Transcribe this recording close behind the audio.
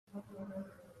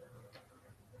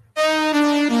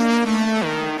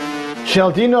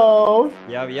Sheldino.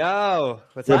 Yo.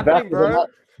 What's happening, bro?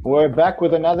 We're back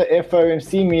with another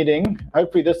FOMC meeting.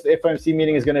 Hopefully this FOMC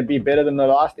meeting is going to be better than the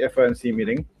last FOMC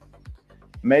meeting.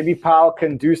 Maybe Powell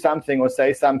can do something or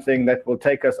say something that will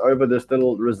take us over this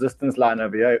little resistance line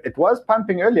over here. It was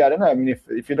pumping earlier. I don't know. I mean,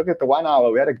 if you look at the 1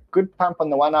 hour, we had a good pump on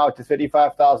the 1 hour to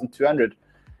 35,200,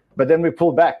 but then we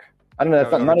pulled back. I don't know.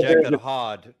 It's not rejected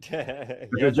hard.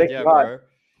 Rejected hard. Bro.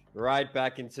 Right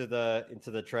back into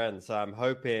the trend. So I'm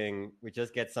hoping we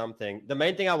just get something. The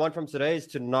main thing I want from today is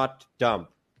to not dump.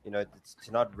 It's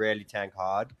to not really tank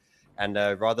hard, and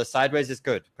rather sideways is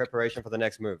good. Preparation for the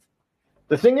next move.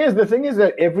 The thing is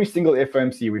that every single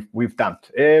FOMC we've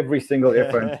dumped. Every single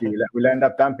FOMC we'll end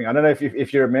up dumping. I don't know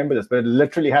if you remember this, but it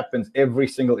literally happens every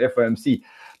single FOMC.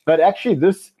 But actually,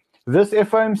 this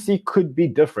FOMC could be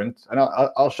different, and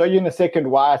I'll show you in a second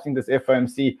why I think this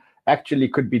FOMC actually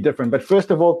could be different. But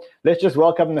first of all, let's just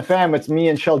welcome the fam. It's me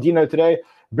and Sheldino today,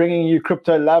 bringing you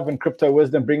crypto love and crypto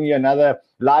wisdom, bringing you another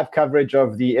live coverage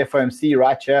of the FOMC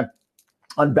right here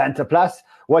on Banter Plus.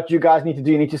 What you guys need to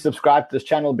do, you need to subscribe to this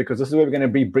channel because this is where we're going to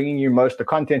be bringing you most of the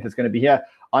content. It's going to be here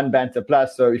on Banter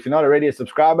Plus. So if you're not already a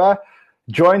subscriber,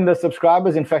 join the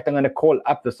subscribers. In fact, I'm going to call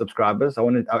up the subscribers. I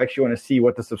actually want to see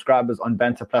what the subscribers on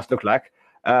Banter Plus look like.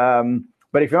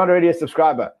 But if you're not already a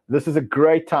subscriber, this is a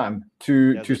great time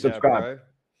to subscribe. Bro.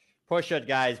 Push it,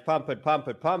 guys. Pump it. Pump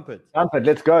it.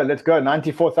 Let's go.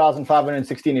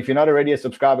 94,516. If you're not already a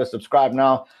subscriber, subscribe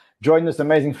now. Join this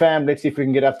amazing fam. Let's see if we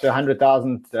can get up to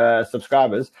 100,000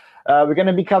 subscribers. We're going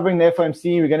to be covering the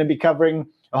FOMC. We're going to be covering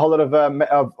a whole lot of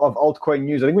altcoin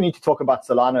news. I think we need to talk about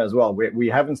Solana as well. We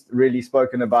haven't really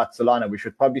spoken about Solana. We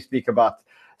should probably speak about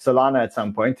Solana at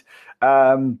some point.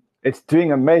 It's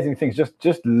doing amazing things.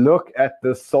 Just look at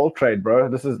this Sol trade, bro.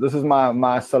 This is my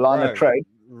Solana trade.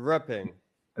 Ripping.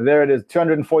 There it is,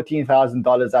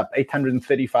 $214,000 up,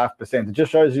 835%. It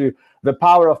just shows you the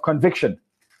power of conviction.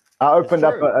 I opened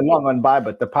up a long on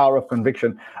Bybit, the power of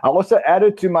conviction. I also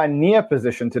added to my near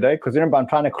position today because remember I'm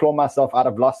trying to claw myself out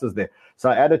of losses there. So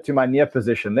I added to my near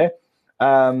position there.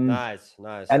 Nice.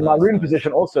 And my Rune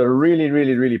position also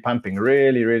really pumping,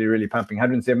 really pumping,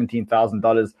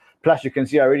 $117,000. Plus you can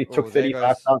see I already took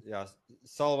 35,000. Yeah,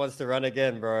 Sol wants to run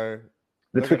again, bro.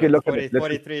 Let's quickly look at it.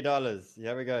 $43.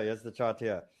 Here we go. Here's the chart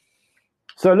here.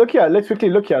 So look here. Let's quickly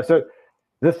look here. So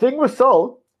the thing with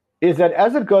Sol is that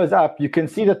as it goes up, you can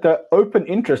see that the open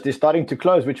interest is starting to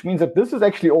close, which means that this is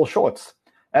actually all shorts.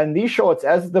 And these shorts,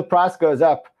 as the price goes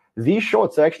up, these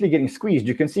shorts are actually getting squeezed.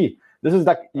 You can see this is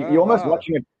like you're almost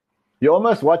watching it. You're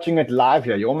almost watching it live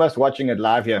here. You're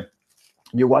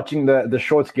watching the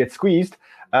shorts get squeezed.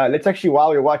 Let's actually, while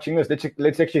we're watching this,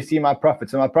 let's actually see my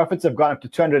profits. So my profits have gone up to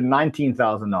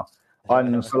 219,000 now on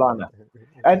Solana.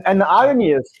 And the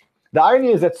irony is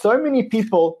that so many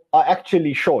people are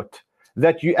actually short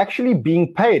that you're actually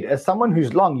being paid as someone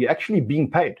who's long. You're actually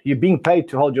being paid. You're being paid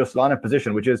to hold your Solana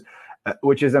position, which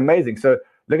is amazing. So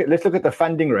let's look at the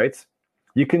funding rates.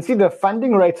 You can see the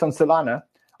funding rates on Solana.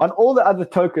 On all the other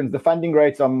tokens, the funding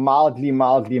rates are mildly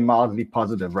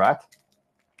positive, right?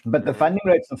 But the funding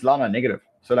rates on Solana are negative.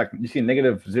 So like you see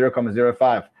negative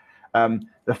 0.05.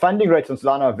 The funding rates on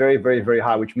Solana are very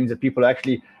high, which means that people are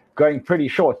actually going pretty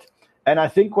short. And I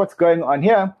think what's going on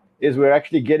here is we're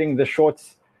actually getting the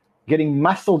shorts getting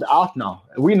muscled out now.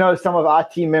 We know some of our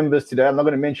team members today. I'm not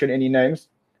going to mention any names.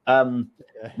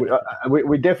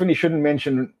 We definitely shouldn't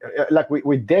mention,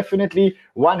 we definitely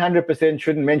 100%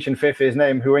 shouldn't mention Fefe's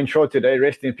name, who went short today.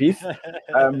 Rest in peace.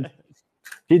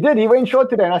 He went short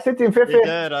today, and I said to him, Fefe. He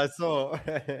did, I saw.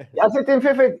 I said to him,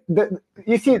 Fefe,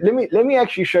 you see, let me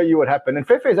actually show you what happened. And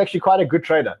Fefe is actually quite a good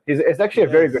trader. He's actually a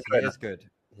very good trader.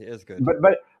 He is good.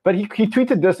 But he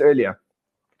tweeted this earlier.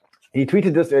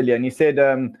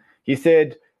 And he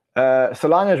said,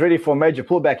 Solana is ready for a major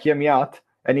pullback. Hear me out.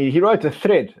 And he wrote a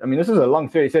thread. I mean, this is a long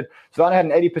thread. He said, Solana had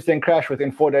an 80% crash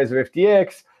within 4 days of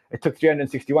FTX. It took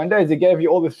 361 days. He gave you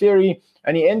all the theory.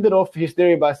 And he ended off his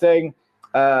theory by saying,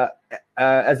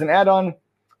 as an add-on,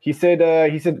 he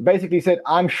basically said,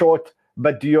 I'm short,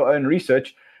 but do your own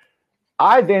research.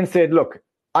 I then said, look,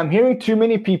 I'm hearing too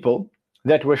many people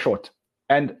that were short.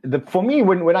 And for me,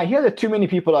 when I hear that too many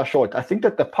people are short, I think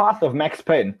that the path of Max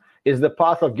Payne is the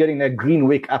path of getting that green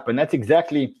wick up. And that's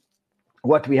exactly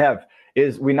what we have,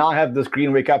 is we now have this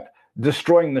green wick up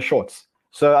destroying the shorts.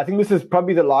 So I think this is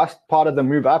probably the last part of the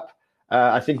move up.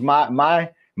 I think my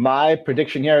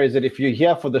prediction here is that if you're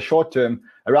here for the short term,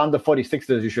 around the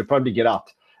 46ers, you should probably get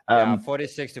out.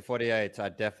 46 to 48, I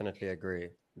definitely agree.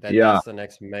 That's the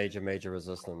next major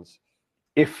resistance.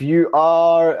 If you're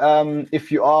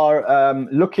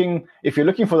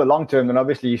looking for the long term, then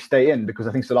obviously you stay in, because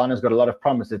I think Solana's got a lot of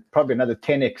promise. It's probably another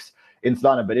 10x in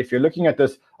Solana. But if you're looking at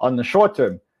this on the short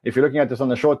term,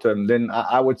 then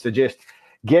I would suggest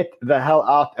get the hell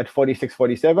out at 46,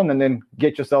 47, and then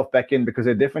get yourself back in, because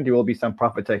there definitely will be some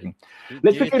profit taking. Do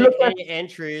you think any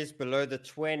entries below the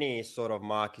 20 sort of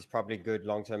mark is probably good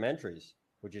long-term entries?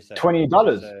 Would you say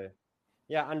 $20?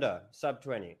 Yeah, under sub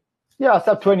 20. Yeah,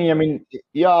 sub 20. I mean,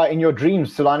 yeah, in your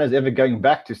dreams, Solana is ever going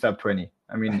back to sub 20.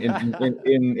 I mean,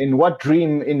 in what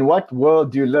dream, in what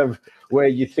world do you live where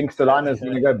you think Solana is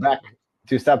going to go back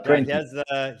to sub 20? Yeah,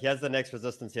 he has the next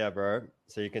resistance here, bro.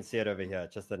 So you can see it over here,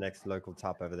 just the next local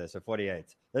top over there. So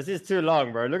 48. This is too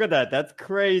long, bro. Look at that. That's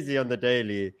crazy on the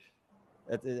daily.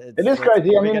 It is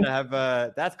crazy. I mean,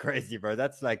 that's crazy, bro.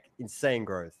 That's like insane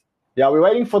growth. Yeah, we're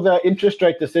waiting for the interest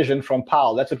rate decision from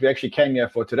Powell. That's what we actually came here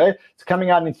for today. It's coming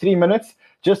out in 3 minutes.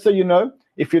 Just so you know,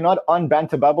 if you're not on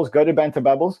Banter Bubbles, go to Banter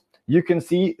Bubbles. You can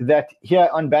see that here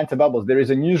on Banter Bubbles, there is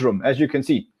a newsroom, as you can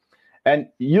see. And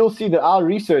you'll see that our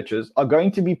researchers are going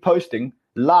to be posting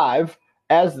live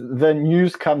as the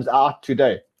news comes out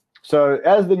today. So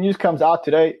as the news comes out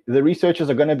today, the researchers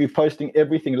are going to be posting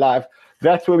everything live.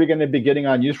 That's where we're going to be getting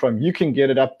our news from. You can get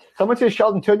it up. Someone says,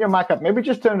 Sheldon, turn your mic up. Maybe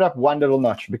just turn it up one little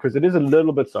notch, because it is a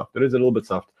little bit soft. So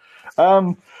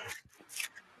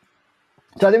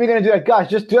I think we're going to do that. Guys,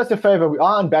 just do us a favor. We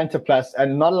are on Banter Plus,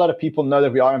 and not a lot of people know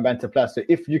that we are on Banter Plus. So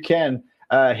if you can,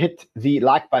 hit the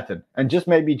like button, and just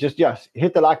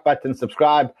hit the like button,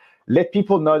 subscribe. Let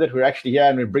people know that we're actually here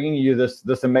and we're bringing you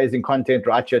this amazing content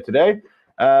right here today.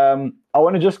 I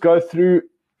want to just go through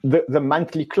the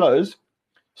monthly close.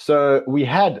 So we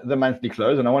had the monthly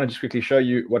close, and I want to just quickly show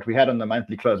you what we had on the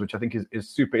monthly close, which I think is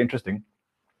super interesting.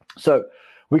 So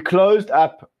we closed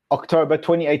up October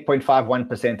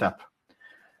 28.51% up.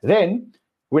 Then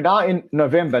we're now in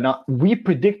November. Now, we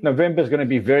predict November is going to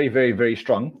be very, very, very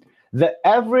strong. The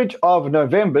average of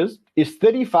November's is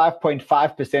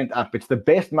 35.5% up. It's the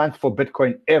best month for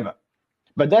Bitcoin ever.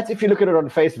 But that's if you look at it on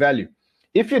face value.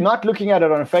 If you're not looking at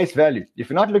it on face value,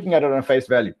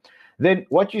 then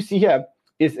what you see here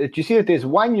is that you see that there's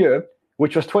 1 year,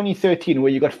 which was 2013,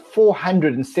 where you got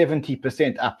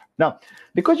 470% up. Now,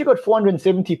 because you got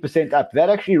 470% up,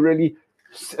 that actually really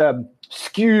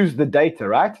skews the data,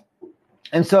 right?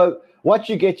 And so what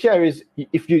you get here is,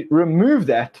 if you remove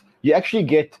that, you actually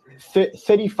get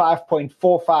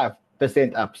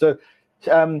 35.45% up. So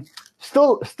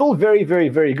still very, very,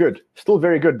 very good. Still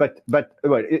very good. But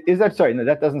wait, is that, sorry, no,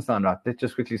 that doesn't sound right. Let's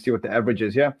just quickly see what the average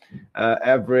is here.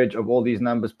 Average of all these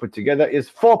numbers put together is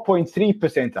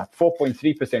 4.3% up.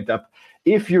 4.3% up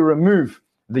if you remove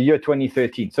the year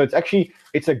 2013. So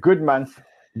it's a good month,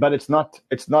 but it's not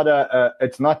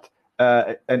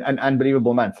an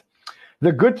unbelievable month.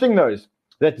 The good thing though is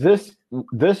that this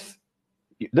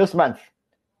month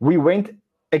we went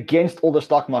against all the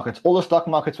stock markets. All the stock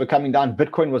markets were coming down.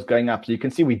 Bitcoin was going up. So you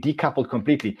can see we decoupled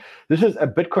completely. This is a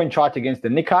Bitcoin chart against the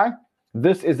Nikkei.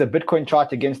 This is a Bitcoin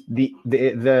chart against the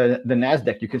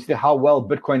NASDAQ. You can see how well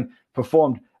Bitcoin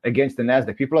performed against the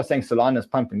NASDAQ. People are saying Solana is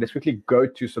pumping. Let's quickly go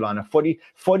to Solana.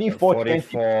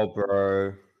 44,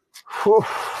 bro.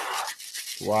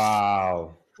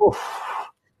 Wow.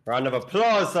 Round of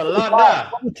applause, Solana.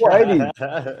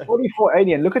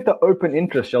 44.80. And look at the open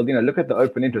interest, Sheldon. Look at the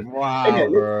open interest. Wow,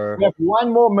 anyway, bro. We have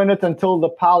 1 more minute until the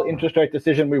Powell interest rate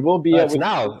decision. We will be... It's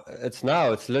now. It's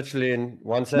literally in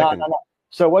 1 second. No.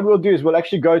 So what we'll do is we'll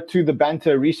actually go to the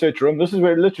Banter research room. This is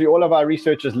where literally all of our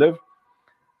researchers live.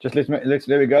 Just let's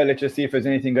there we go. Let's just see if there's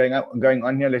anything going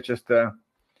on here. Let's just... I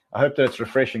hope that it's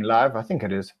refreshing live. I think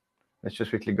it is. Let's just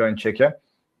quickly go and check here.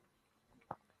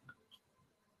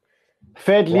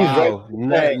 Wow,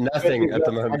 nothing at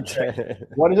the moment.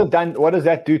 What has it done? What does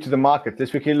that do to the market?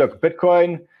 Let's quickly look.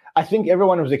 Bitcoin, I think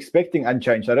everyone was expecting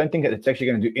unchanged. I don't think that it's actually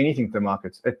going to do anything to the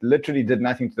markets. It literally did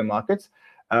nothing to the markets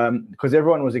because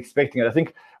everyone was expecting it. I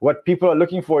think what people are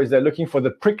looking for is they're looking for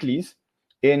the pricklies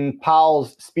in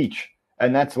Powell's speech.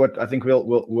 And that's what I think we'll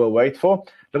wait for.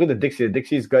 Look at the Dixie. The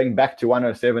Dixie is going back to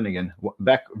 107 again.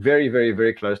 Back very, very,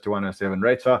 very close to 107.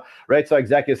 Rates are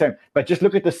exactly the same. But just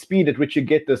look at the speed at which you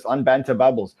get this on Banter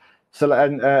Bubbles. So,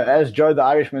 and as Joe the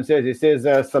Irishman says, he says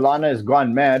Solana has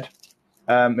gone mad.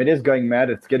 It is going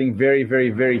mad. It's getting very, very,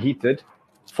 very heated.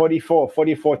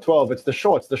 44.12. It's the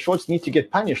shorts. The shorts need to get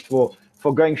punished for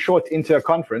going short into a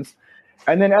conference.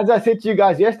 And then, as I said to you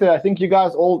guys yesterday, I think you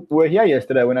guys all were here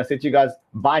yesterday when I said to you guys,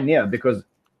 buy NEAR, because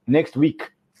next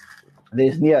week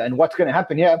there's NEAR. And what's going to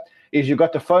happen here is you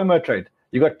got the FOMO trade.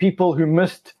 You got people who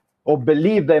missed or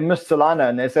believe they missed Solana,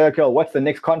 and they say, okay, well, what's the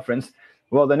next conference?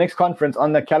 Well, the next conference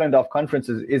on the calendar of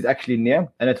conferences is actually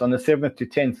NEAR, and it's on the 7th to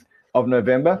 10th of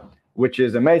November, which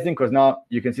is amazing because now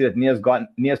you can see that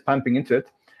NEAR's pumping into it.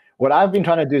 what I've been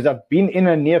trying to do is I've been in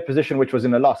a near position which was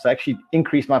in a loss. So I actually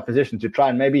increased my position to try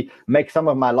and maybe make some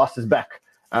of my losses back.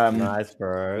 Nice,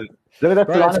 bro. Look at that.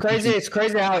 Bro, it's crazy. It's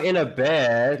crazy how in a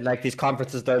bear, like these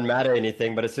conferences don't matter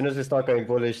anything, but as soon as we start going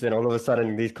bullish, then all of a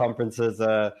sudden these conferences,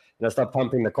 start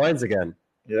pumping the coins again.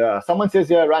 Yeah. Someone says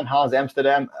here, Ran, how's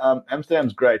Amsterdam?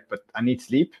 Amsterdam's great, but I need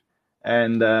sleep.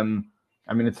 And I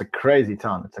mean, it's a crazy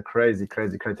town. It's a crazy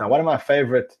town. One of my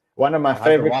favorite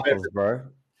waffles, bro.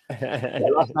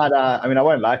 Last night, I mean, I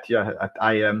won't lie to you.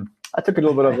 I took a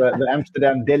little bit of the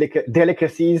Amsterdam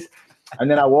delicacies, and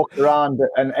then I walked around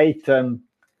and ate. I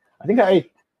think I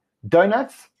ate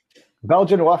donuts,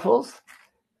 Belgian waffles,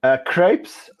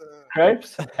 crepes,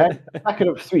 and a packet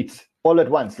of sweets all at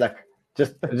once. Like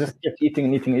just kept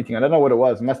eating. I don't know what it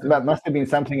was. Must have been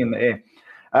something in the air.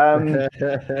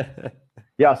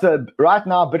 Yeah. So right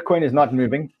now, Bitcoin is not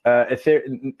moving.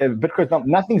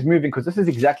 Nothing's moving because this is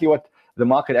exactly what the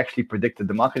market actually predicted.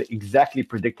 The market exactly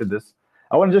predicted this.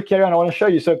 I want to just carry on. I want to show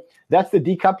you. So that's the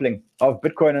decoupling of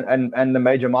Bitcoin and the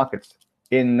major markets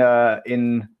in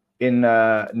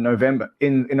November,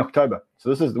 in October. So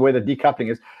this is where the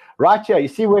decoupling is. Right here, you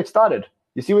see where it started.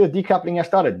 You see where the decoupling has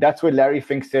started. That's where Larry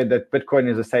Fink said that Bitcoin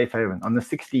is a safe haven on the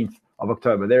 16th of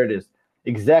October. There it is.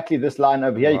 Exactly this line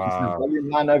over here. Wow. You can see the volume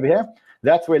line over here.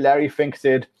 That's where Larry Fink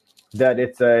said that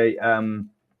it's a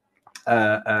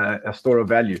store of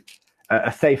value,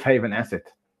 a safe haven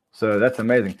asset. So that's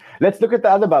amazing. Let's look at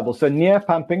the other bubbles. So near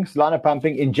pumping, Solana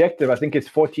pumping, Injective. I think it's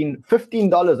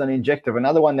 $15 on Injective.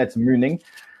 Another one that's mooning.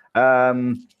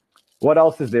 What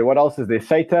else is there?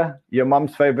 Sata, your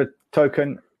mom's favorite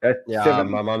token at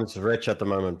my mom's rich at the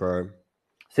moment, bro.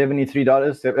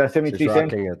 $73, 73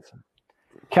 cents. It.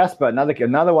 Casper,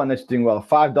 another one that's doing well.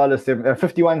 $5,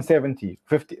 51.70,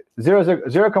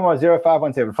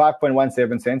 0.0517,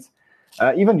 5.17 cents.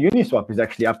 Even Uniswap is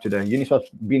actually up today. Uniswap's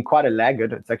been quite a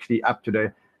laggard. It's actually up today.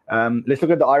 Let's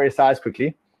look at the RSIs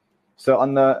quickly. So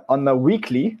on the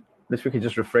weekly, let's quickly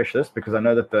just refresh this because I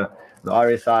know that the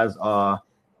RSIs on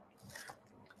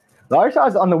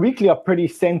the weekly are pretty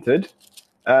centered.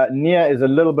 Near is a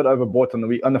little bit overbought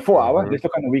on the 4 hour. Let's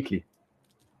look on the weekly.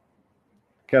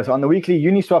 Okay, so on the weekly,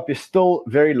 Uniswap is still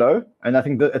very low, and I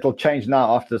think that it'll change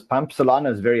now after this pump.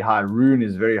 Solana is very high. Rune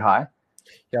is very high.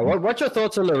 Yeah, what's your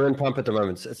thoughts on the Rune pump at the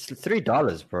moment? It's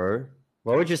 $3, bro.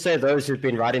 What would you say those who've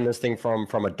been riding this thing from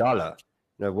 $1?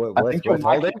 Worth holding? Do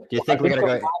you think we're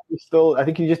going to go? I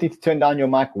think you just need to turn down your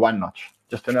mic one notch.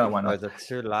 Just turn down one notch. Oh, is it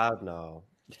too loud now?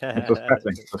 It was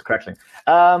crackling.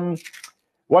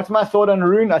 What's my thought on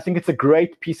Rune? I think it's a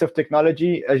great piece of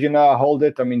technology. As you know, I hold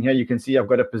it. I mean, here you can see I've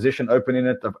got a position open in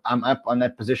it. I'm up on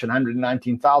that position,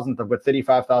 119,000. I've got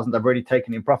 35,000 I've already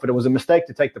taken in profit. It was a mistake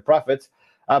to take the profits.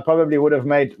 I probably would have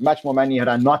made much more money had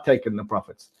I not taken the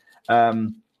profits.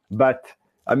 But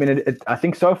I mean, I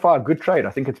think so far a good trade. I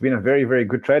think it's been a very, very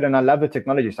good trade, and I love the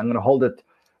technology. So I'm going to hold it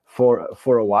for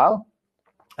a while.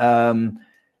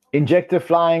 Injective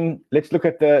flying. Let's look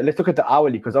at the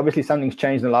hourly because obviously something's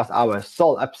changed in the last hour.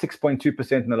 Sol up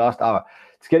 6.2% in the last hour.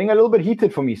 It's getting a little bit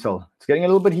heated for me, Sol. It's getting a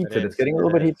little bit heated. It's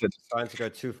trying to go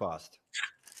too fast.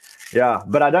 Yeah,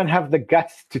 but I don't have the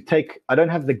guts to take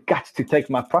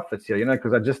my profits here,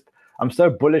 because I'm so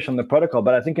bullish on the protocol.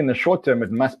 But I think in the short term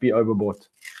it must be overbought.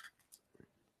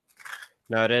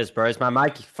 No, it is, bro. Is my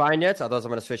mic fine yet? Otherwise,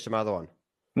 I'm going to switch to my other one.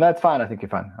 No, it's fine. I think you're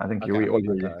fine. I think we all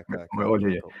hear you. We all hear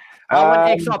you. I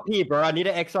want XRP, bro. I need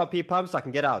an XRP pump so I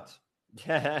can get out.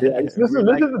 This is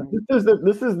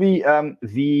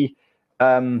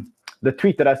the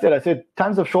tweet that I said. I said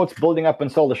tons of shorts building up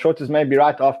and sold. The shorts is maybe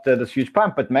right after this huge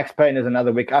pump, but Max Payne is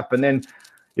another wick up. And then,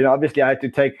 obviously I had to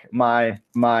take my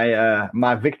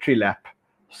victory lap.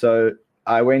 So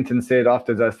I went and said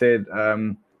afterwards, I said,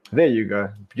 there you go.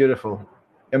 Beautiful.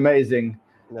 Amazing.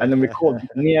 And then we called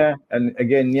Nia, and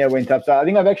again, Nia went up. So I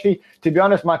think I've actually, to be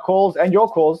honest, my calls and your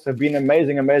calls have been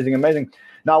amazing.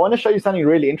 Now, I want to show you something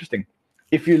really interesting.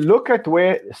 If you look at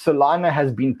where Solana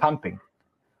has been pumping,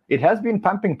 it has been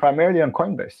pumping primarily on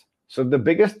Coinbase. So the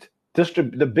biggest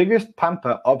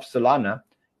pumper of Solana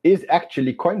is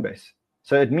actually Coinbase.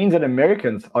 So it means that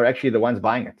Americans are actually the ones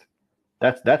buying it.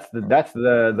 That's the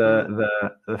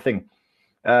thing.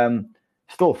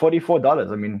 Still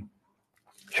 $44. I mean,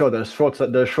 sure, those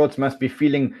shorts must be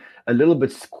feeling a little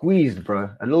bit squeezed, bro.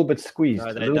 A little bit squeezed.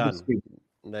 No, they're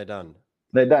done.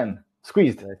 They're done.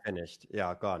 Squeezed. They're finished.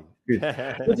 Yeah, gone.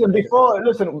 Listen,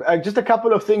 just a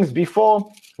couple of things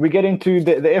before we get into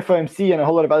the FOMC and a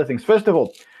whole lot of other things. First of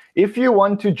all, if you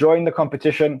want to join the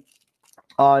competition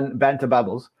on Banter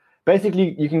Bubbles,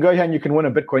 basically you can go here and you can win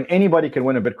a Bitcoin. Anybody can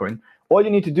win a Bitcoin. All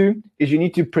you need to do is you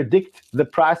need to predict the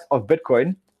price of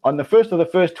Bitcoin on the 1st of the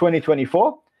 1st,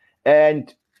 2024.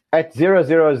 And at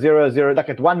 0000, like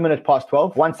at 1 minute past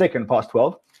 12, 1 second past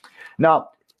 12. Now,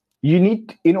 you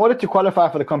need, in order to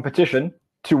qualify for the competition,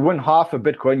 to win half a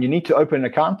Bitcoin, you need to open an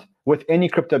account with any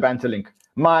crypto banter link.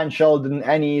 Mine, Sheldon,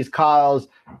 Annie's, Kyle's,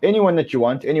 anyone that you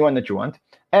want.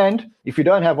 And if you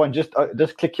don't have one, just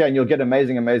click here and you'll get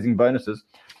amazing bonuses.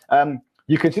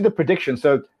 You can see the prediction.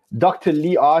 So Dr.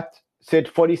 Lee Art said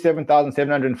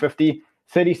 47,750,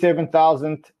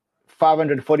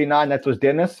 37,549. That was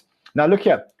Dennis. Now look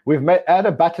here. We've added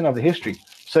a button of the history.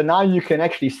 So now you can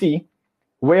actually see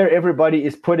where everybody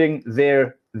is putting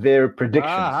their predictions.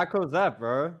 How cool is that,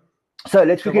 bro? So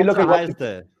let's quickly look at what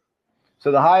there.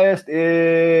 So the highest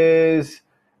is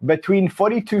between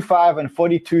 42.5 and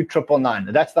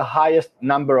 42,999. That's the highest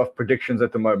number of predictions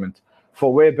at the moment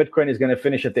for where Bitcoin is going to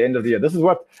finish at the end of the year. This is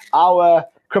what our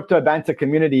crypto banter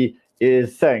community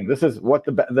is saying. This is what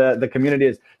the community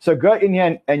is. So go in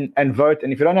here and vote.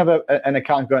 And if you don't have an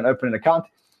account, go and open an account.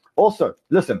 Also,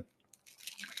 listen,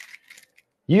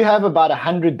 you have about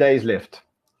 100 days left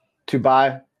to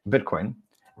buy Bitcoin.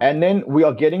 And then we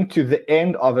are getting to the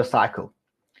end of a cycle.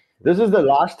 This is the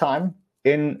last time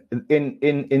in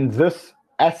this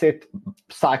asset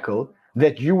cycle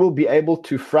that you will be able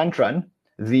to front run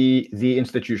the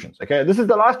institutions. Okay, this is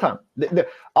the last time.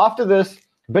 After this,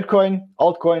 Bitcoin,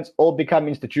 altcoins all become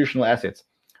institutional assets.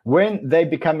 When they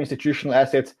become institutional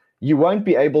assets, you won't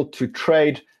be able to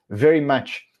trade very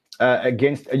much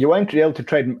you won't be able to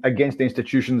trade against the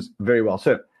institutions very well.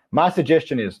 So my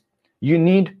suggestion is you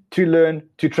need to learn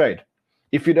to trade.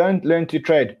 If you don't learn to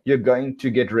trade, you're going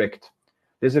to get wrecked.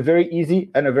 There's a very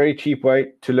easy and a very cheap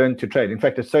way to learn to trade. In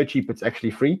fact, it's so cheap, it's actually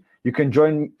free. You can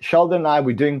join Sheldon and I.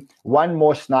 We're doing one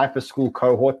more sniper school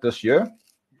cohort this year.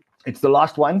 It's the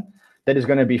last one that is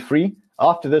going to be free.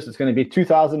 After this, it's going to be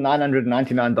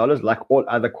 $2,999, like all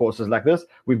other courses like this.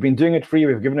 We've been doing it free.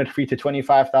 We've given it free to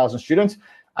 25,000 students.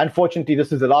 Unfortunately,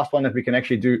 this is the last one that we can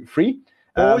actually do free.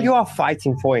 All you are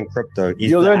fighting for in crypto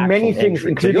is you'll learn many things,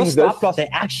 entry. including your stop loss. They're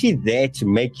actually there to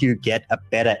make you get a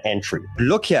better entry.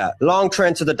 Look here, long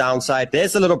trend to the downside.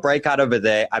 There's a little breakout over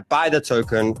there. I buy the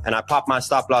token and I pop my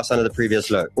stop loss under the previous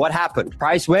low. What happened?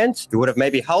 Price went. You would have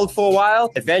maybe held for a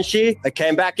while. Eventually, it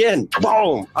came back in.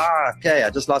 Boom. Okay.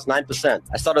 I just lost 9%.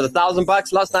 I started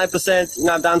 $1,000, lost 9%.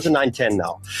 Now I'm down to 910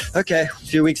 now. Okay. A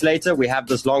few weeks later, we have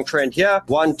this long trend here.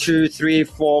 1, 2, 3,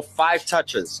 4, 5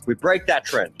 touches. We break that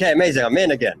trend. Okay, amazing. I'm in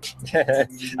again.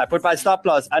 I put my stop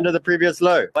loss under the previous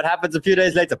low. What happens a few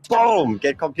days later? Boom!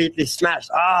 Get completely smashed.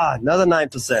 Another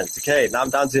 9%. Okay, now I'm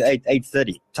down to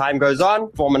 830. Time goes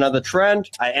on, form another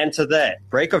trend. I enter there.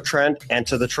 Break of trend,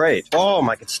 enter the trade. Boom,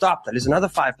 I get stopped. I lose another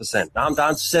 5%. Now I'm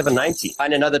down to 790.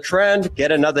 Find another trend,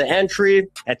 get another entry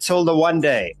until the one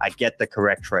day I get the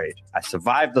correct trade. I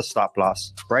survive the stop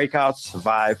loss, breakout,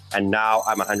 survive, and now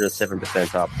I'm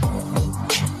 107% up.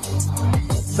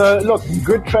 So look,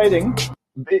 good trading.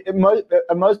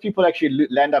 Most people actually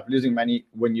land up losing money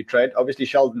when you trade. Obviously,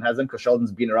 Sheldon hasn't, because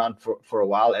Sheldon's been around for a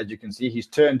while. As you can see, he's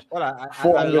turned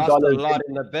 $400. I lost a lot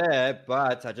in the bear,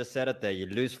 but I just said it there. You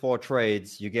lose 4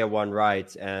 trades, you get 1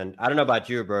 right, and I don't know about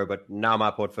you, bro, but now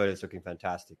my portfolio is looking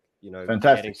fantastic.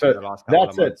 Fantastic. So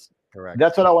that's it. Correct.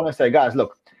 That's what I want to say, guys.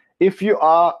 Look, if you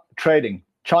are trading,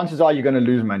 chances are you're going to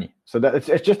lose money. So that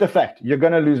it's just a fact. You're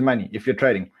going to lose money if you're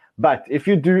trading. But if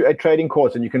you do a trading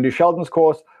course, and you can do Sheldon's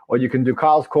course or you can do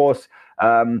Kyle's course,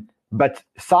 but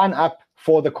sign up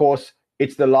for the course.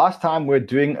 It's the last time we're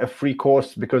doing a free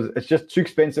course because it's just too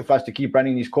expensive for us to keep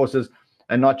running these courses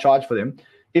and not charge for them.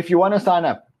 If you want to sign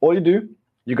up, all you do,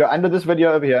 you go under this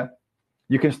video over here.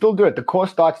 You can still do it. The course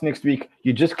starts next week.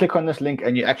 You just click on this link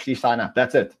and you actually sign up.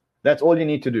 That's it. That's all you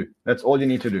need to do. That's all you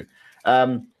need to do.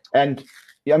 And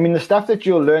I mean, the stuff that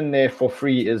you'll learn there for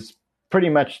free is pretty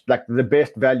much like the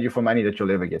best value for money that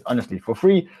you'll ever get. Honestly, for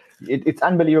free, it's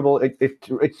unbelievable.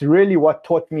 It's really what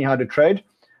taught me how to trade.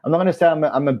 I'm not going to say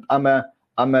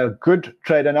I'm a good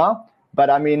trader now, but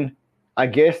I mean, I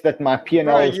guess that my P&L.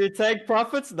 Bro, you take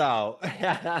profits now.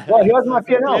 Well, here's my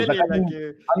P&L.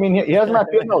 Here's my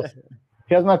P&L.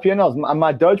 Here's my P&Ls.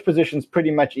 My Doge position's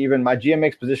pretty much even. My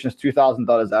GMX position's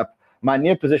 $2,000 up. My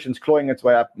near position's clawing its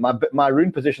way up. My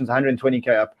Rune position's 120K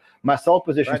up. My Sol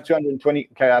position's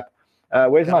 220K up.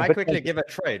 Where's Can my I Bitcoin? quickly give a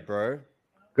trade, bro?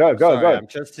 Go. I'm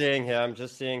just seeing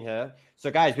here.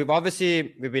 So guys,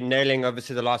 we've been nailing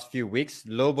the last few weeks. A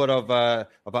little bit of an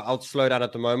alt slowdown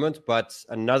at the moment, but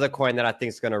another coin that I think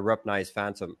is going to rip now is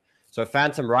Phantom. So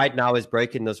Phantom right now is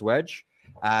breaking this wedge.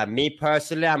 Me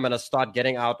personally, I'm going to start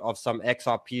getting out of some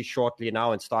XRP shortly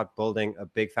now and start building a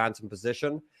big Phantom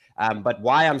position. But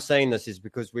why I'm saying this is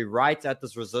because we're right at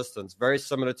this resistance, very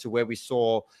similar to where we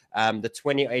saw the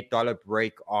 $28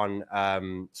 break on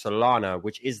Solana,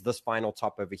 which is this final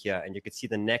top over here. And you can see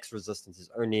the next resistance is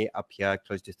only up here,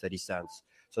 close to 30 cents.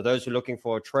 So those who are looking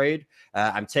for a trade,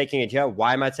 I'm taking it here.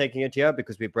 Why am I taking it here?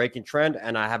 Because we're breaking trend,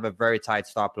 and I have a very tight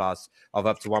stop loss of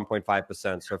up to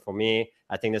 1.5%. So for me,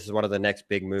 I think this is one of the next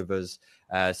big movers,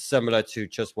 similar to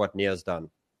just what Nia's done.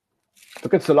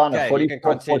 Look at Solana, Okay, you can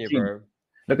continue, bro.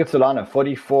 Look at Solana,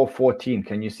 44.14.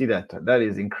 Can you see that? That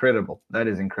is incredible. That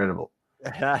is incredible.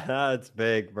 It's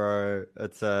big, bro.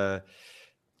 It's and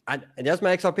here's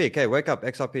my XRP. Okay, wake up,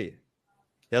 XRP.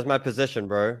 Here's my position,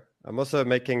 bro. I'm also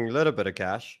making a little bit of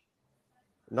cash.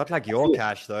 Not like your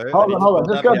cash, though. Hold on.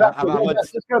 Just go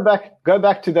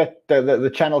back to that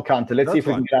the channel counter. Let's see if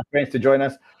we can get our friends to join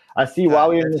us. I see while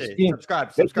we're in the stream.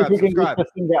 Subscribe. Let's see if we can get this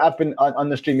thing up on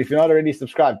the stream. If you're not already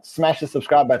subscribed, smash the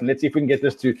subscribe button. Let's see if we can get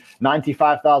this to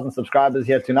 95,000 subscribers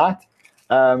here tonight.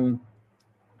 We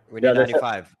need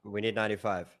 95. We need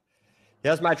 95.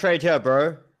 Here's my trade here,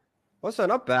 bro. Also,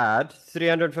 not bad.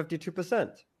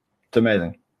 352%. It's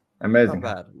amazing. Amazing.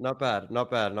 Not bad.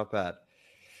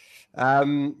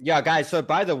 Yeah, guys. So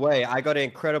by the way, I got an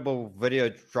incredible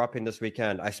video dropping this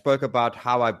weekend. I spoke about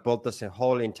how I built this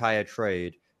whole entire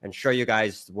trade and show you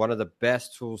guys one of the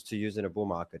best tools to use in a bull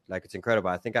market. Like, it's incredible.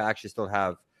 I think I actually still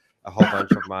have a whole bunch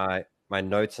of my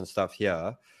notes and stuff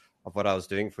here of what I was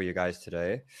doing for you guys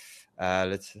today.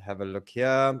 Let's have a look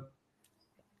here.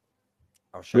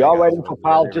 We are waiting for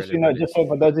Powell. Just so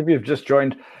for those of you who've just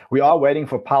joined, we are waiting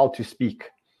for Powell to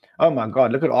speak. Oh my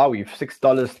God, look at Arweave,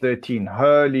 $6.13.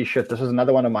 Holy shit, this is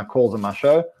another one of my calls on my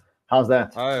show. How's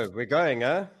that? Oh, we're going,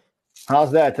 huh?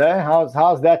 How's that, eh?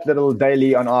 How's that little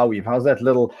daily on Arweave? How's that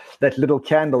little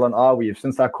candle on Arweave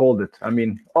since I called it? I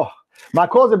mean, my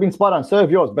calls have been spot on. So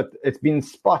have yours, but it's been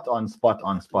spot on.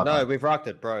 No, we've rocked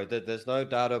it, bro. There's no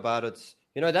doubt about it.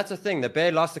 You know, that's the thing. The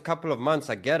bear lasts a couple of months.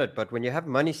 I get it. But when you have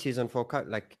money season for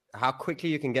like how quickly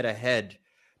you can get ahead,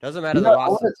 doesn't matter. I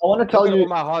want to tell you all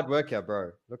my hard work here,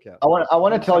 bro. Look here. I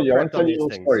want to tell you a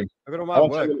little story. Look at all my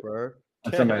work, bro.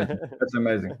 That's amazing. That's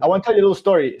amazing. I want to tell you a little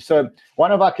story. So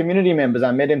one of our community members,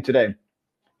 I met him today,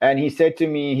 and he said to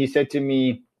me, he's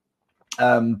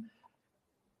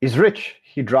rich.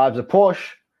 He drives a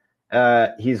Porsche.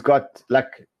 He's got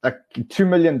like $2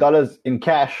 million in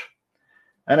cash.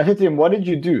 And I said to him, what did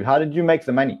you do? How did you make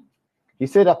the money? He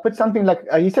said, I put something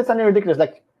he said something ridiculous,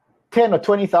 like $10,000 or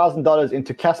 $20,000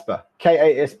 into Casper,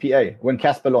 Kaspa, when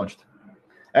Casper launched.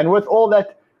 And with all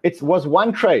that, it was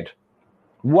one trade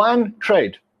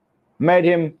made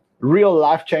him real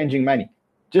life-changing money.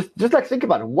 Just like think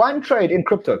about it, one trade in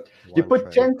crypto. You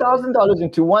put $10,000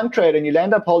 into one trade and you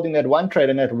end up holding that one trade,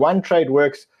 and that one trade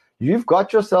works. You've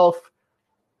got yourself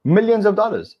millions of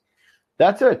dollars.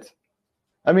 That's it.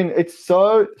 I mean, it's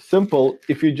so simple.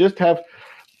 If you just take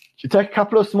a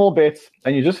couple of small bets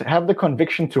and you just have the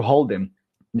conviction to hold them.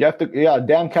 You have to,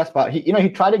 damn Casper. He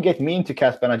tried to get me into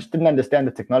Casper, and I just didn't understand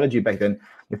the technology back then.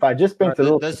 If I just spent a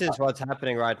little. This is what's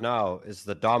happening right now, is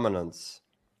the dominance.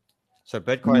 So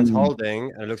Bitcoin's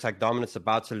holding, and it looks like dominance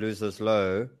about to lose this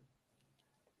low.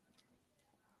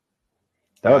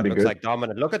 That would be good. Looks like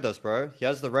dominant. Look at this, bro.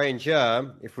 Here's the range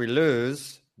here. If we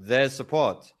lose, there's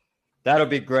support. That'll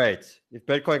be great. If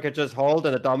Bitcoin can just hold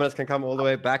and the dominance can come all the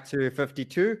way back to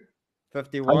 52,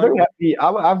 51. I'm very happy.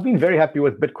 I've been very happy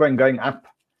with Bitcoin going up.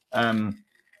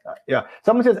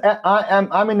 Someone says,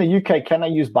 I'm in the UK. Can I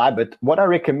use Bybit? What I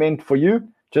recommend for you,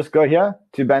 just go here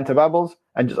to Banter Bubbles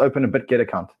and just open a BitGet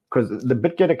account, because the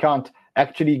BitGet account,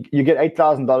 actually, you get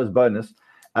 $8,000 bonus.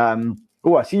 I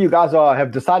see you guys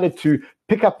have decided to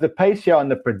pick up the pace here on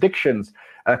the predictions.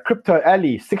 Crypto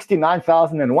Alley,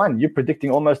 69,001. You're predicting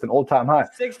almost an all-time high.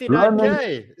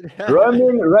 69K.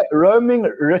 Roaming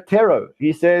Retero,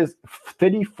 he says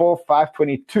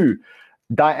 34,522.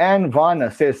 Diane Varner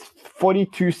says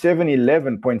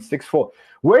 42,711.64.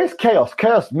 Where's Chaos?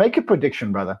 Chaos, make a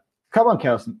prediction, brother. Come on,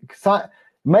 Chaos.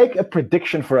 Make a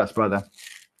prediction for us, brother.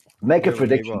 Make a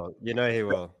prediction. He will. You know he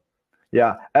will.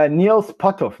 Yeah. Niels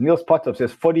Potov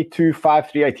says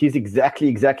 42,538. He's exactly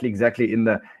in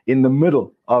the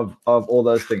middle of all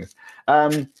those things.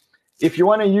 If you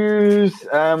want to use,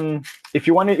 if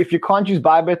you can't use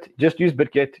Bybit, just use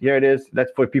BitGet. Here it is.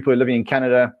 That's for people living in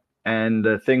Canada and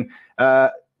the thing.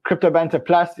 Crypto Banter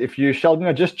Plus. If you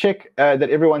Sheldon, just check that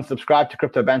everyone's subscribed to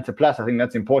Crypto Banter Plus. I think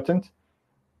that's important.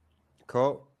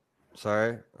 Cool.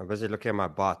 Sorry, I'm busy looking at my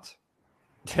bot.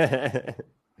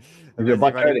 Your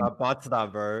bot trading. My bots now,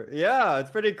 bro. Yeah,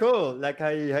 it's pretty cool. Like how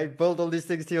you build all these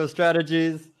things to your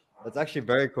strategies. That's actually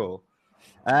very cool.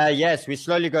 Yes, we're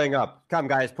slowly going up. Come,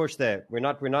 guys, push there. We're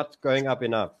not going up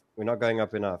enough. We're not going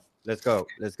up enough. Let's go.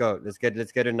 Let's get to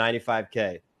 95K.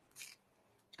 It's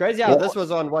crazy how this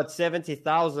was on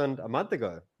 70,000 a month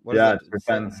ago. It's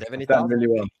done 70,000 really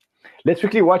well. Let's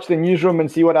quickly watch the newsroom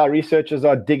and see what our researchers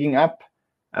are digging up.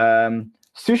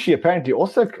 Sushi apparently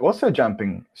also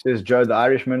jumping, says Joe the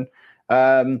Irishman.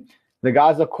 The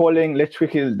guys are calling. Let's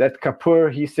quickly. That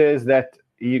Kapoor, he says that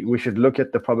we should look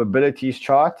at the probabilities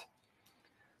chart.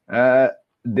 There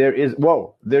is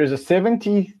a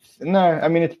 70. No, I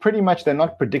mean it's pretty much they're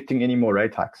not predicting any more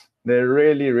rate hikes. They're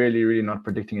really, really, really not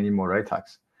predicting any more rate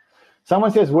hikes. Someone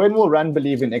says, when will Ran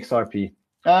believe in XRP?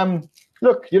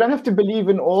 Look, you don't have to believe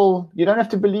in all. You don't have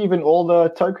to believe in all the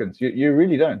tokens. You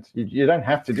really don't. You don't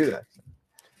have to do that.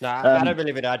 No, I don't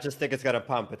believe it. I just think it's going to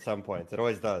pump at some point. It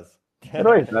always does. It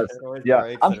always does.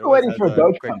 I'm still waiting for a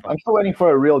Doge pump. I'm still waiting for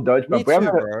a real Doge pump.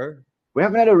 We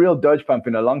haven't had a real Doge pump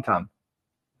in a long time.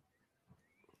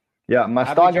 Yeah, my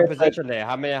Stargate position there.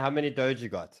 How many Doge you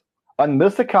got? On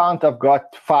this account, I've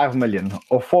got 5 million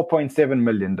or 4.7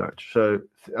 million Doge. So,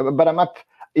 but I'm up.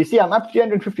 You see, I'm up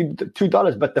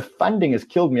 $352, but the funding has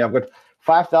killed me. I've got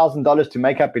 $5,000 to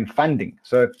make up in funding.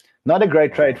 So, not a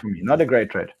great trade for me. Not a great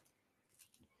trade.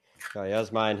 Oh,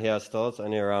 here's mine here still. It's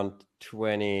only around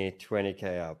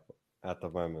 20K up at the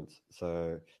moment.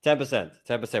 So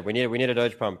 10%. We need a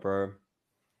Doge pump, bro.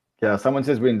 Yeah, someone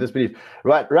says we're in disbelief.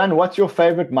 Right, Ran, what's your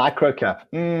favorite micro cap?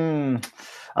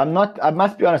 I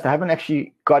must be honest, I haven't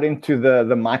actually got into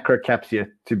the micro caps yet,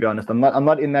 to be honest. I'm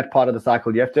not in that part of the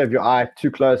cycle. You have to have your eye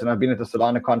too close, and I've been at the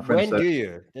Solana conference. When do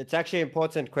you? It's actually an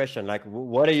important question. Like,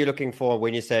 what are you looking for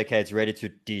when you say, okay, it's ready to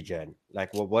degen?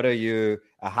 Like, what are you,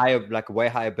 a way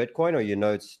higher Bitcoin, or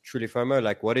it's truly FOMO?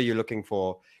 Like, what are you looking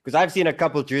for? Because I've seen a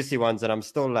couple juicy ones, and I'm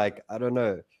still like, I don't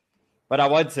know. But I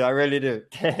want to, I really do.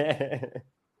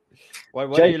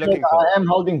 What are you looking for? I am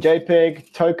holding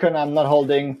JPEG. Token, I'm not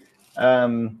holding.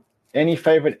 Any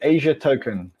favorite Asia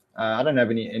token? I don't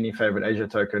have any favorite Asia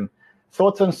token.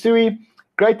 Thoughts on Sui?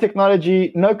 Great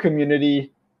technology, no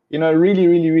community. Really,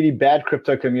 really, really bad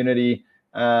crypto community.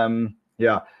 Chaos.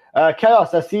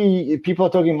 I see people are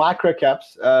talking micro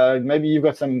caps. Maybe you've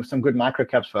got some good micro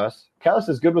caps for us. Chaos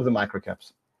is good with the micro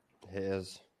caps. He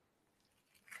is.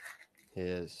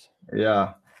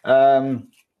 Yeah.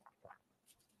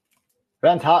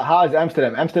 Rand, how is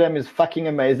Amsterdam? Amsterdam is fucking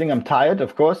amazing. I'm tired,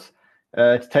 of course.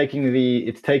 It's taking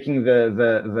the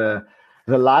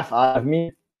life out of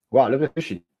me. Wow, look at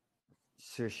sushi.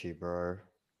 Sushi, bro.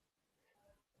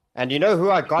 And you know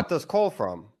who I got this call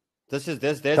from? There's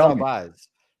our buys.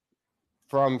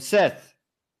 From Seth.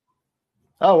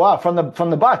 Oh wow, from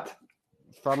the butt.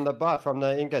 From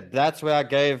the Inca. That's where I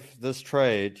gave this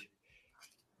trade.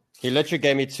 He literally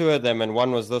gave me 2 of them, and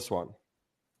one was this one.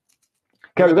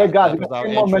 Okay, great guys. We've got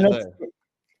 10 more minutes.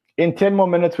 In 10 more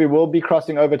minutes, we will be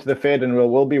crossing over to the Fed, and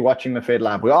we'll be watching the Fed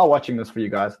live. We are watching this for you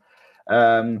guys.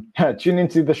 Tune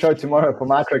into the show tomorrow for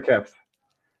microcaps.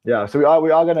 Yeah, so we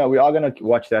are gonna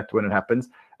watch that when it happens.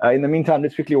 In the meantime,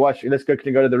 let's quickly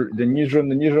go to the newsroom.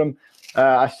 The newsroom.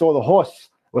 I saw the horse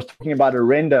was talking about a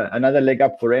render, another leg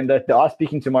up for render. They are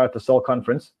speaking tomorrow at the Seoul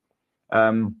conference.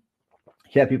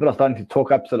 Here, people are starting to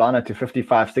talk up Solana to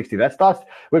 55.60. That starts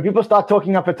when people start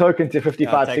talking up a token to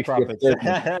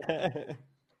 55.60.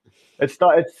 It's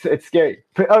scary.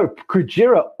 Oh,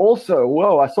 Kujira also.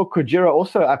 Whoa, I saw Kujira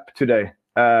also up today.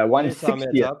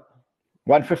 160.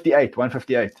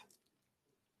 158.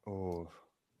 Oh.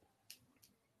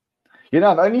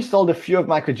 I've only sold a few of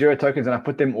my Kujira tokens and I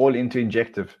put them all into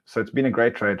Injective. So it's been a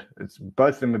great trade.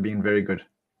 Both of them have been very good.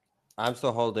 I'm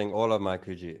still holding all of my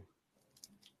Kuji.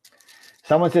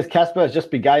 Someone says Casper has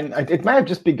just begun. It may have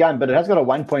just begun, but it has got a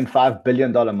 $1.5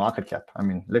 billion market cap. I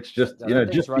mean, let's just,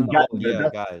 just run the whole year,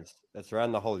 guys. Let's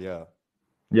run the whole year.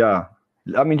 Yeah.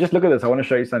 I mean, just look at this. I want to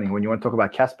show you something when you want to talk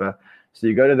about Casper. So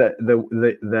you go to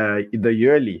the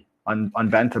yearly on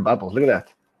Banter Bubbles. Look at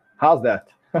that. How's that?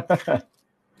 Yeah.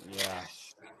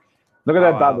 Look at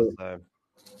that bubble.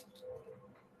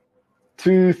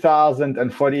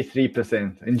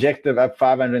 2,043%. Injective up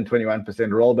 521%.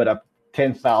 Rollbit up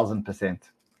 10,000%.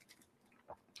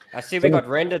 I see we got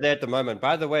render there at the moment.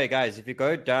 By the way, guys, if you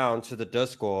go down to the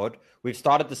Discord, we've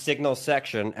started the signal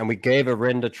section and we gave a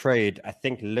render trade, I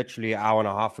think literally an hour and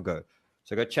a half ago.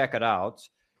 So go check it out.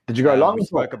 Did you go long? We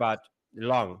spoke about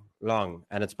long,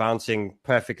 and it's bouncing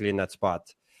perfectly in that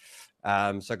spot.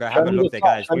 So go have a look there,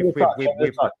 guys.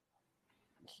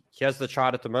 Here's the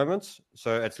chart at the moment.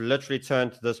 So it's literally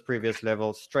turned to this previous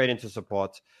level, straight into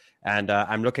support. And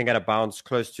I'm looking at a bounce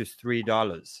close to $3.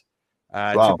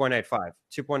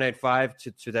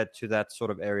 2.85 to that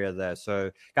sort of area there. So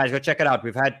guys, go check it out.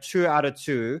 We've had 2 out of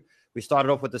 2. We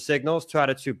started off with the signals, 2 out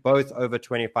of 2, both over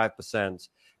 25%.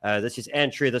 This is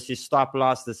entry, this is stop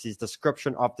loss, this is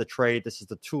description of the trade, this is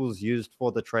the tools used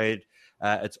for the trade.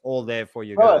 It's all there for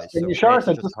you guys. Can you show us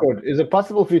the Discord? Is it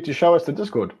possible for you to show us the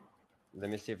Discord? Let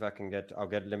me see if I can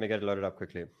let me get it loaded up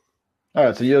quickly. All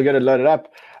right, so you'll get it loaded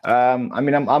up.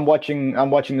 I'm watching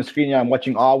the screen here. I'm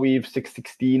watching Arweave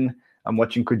 616. I'm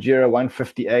watching Kujira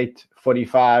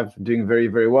 158.45, doing very,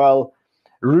 very well.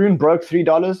 Rune broke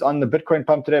 $3 on the Bitcoin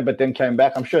pump today, but then came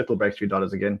back. I'm sure it'll break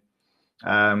 $3 again.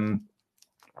 Solana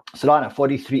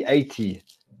 43.80.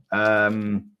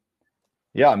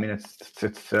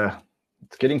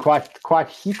 It's getting quite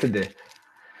heated there.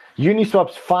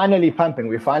 Uniswap's finally pumping.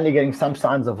 We're finally getting some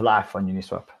signs of life on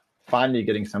Uniswap. Finally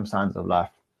getting some signs of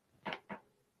life.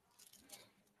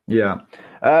 Yeah.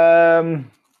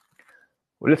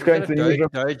 Let's go into the newsroom.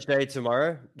 Doge Day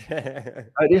tomorrow.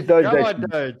 It is Doge Day. Come on,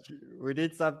 Doge. We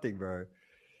need something, bro.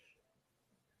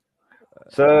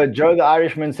 So Joe the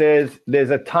Irishman says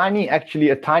there's a tiny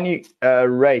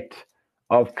rate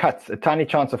of cuts, a tiny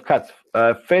chance of cuts.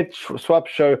 Fed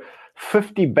swaps show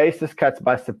 50 basis cuts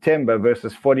by September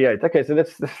versus 48. Okay, so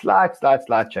that's the slight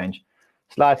change.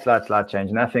 Slight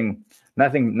change. Nothing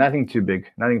too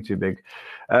big. Nothing too big.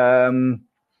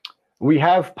 We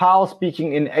have Powell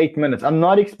speaking in 8 minutes. I'm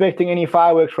not expecting any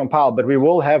fireworks from Powell, but we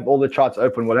will have all the charts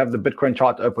open. We'll have the Bitcoin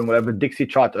chart open. We'll have the Dixie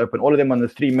chart open. All of them on the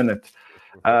 3 minutes.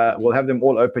 We'll have them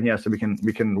all open here so we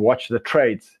can watch the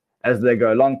trades as they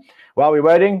go along. While we're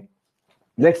waiting,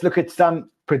 let's look at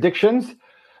some predictions.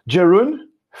 Jerome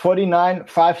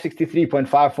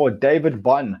 49,563.54. David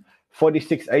Bonn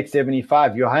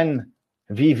 46,875. Johan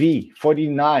VV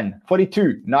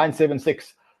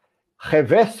 42,976.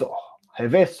 Heveso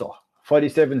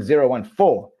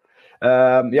 47,014.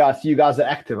 I see you guys are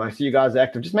active.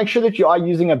 Just make sure that you are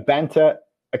using a Banter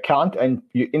account and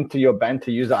you enter your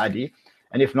Banter user ID.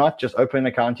 And if not, just open an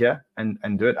account here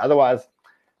and do it. Otherwise,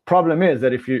 problem is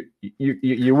that if you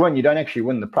win, you don't actually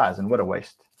win the prize. And what a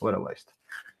waste.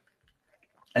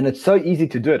 And it's so easy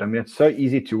to do it. I mean, it's so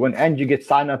easy to win, and you get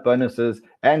sign-up bonuses.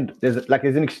 And there's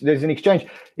an exchange.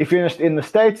 If you're in the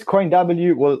States,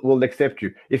 CoinW will accept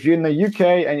you. If you're in the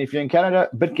UK and if you're in Canada,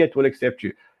 BitGet will accept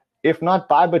you. If not,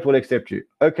 Bybit will accept you.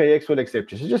 OKX will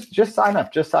accept you. So just sign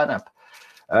up.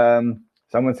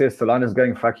 Someone says Solana's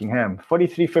going fucking ham.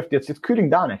 43.50. It's cooling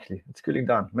down actually. It's cooling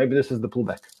down. Maybe this is the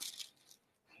pullback.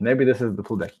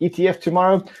 ETF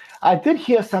tomorrow. I did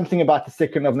hear something about the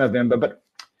 2nd of November, but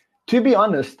to be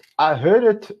honest, I heard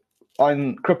it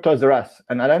on Cryptos R Us,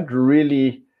 and I don't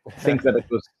really think that it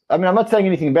was. I mean, I'm not saying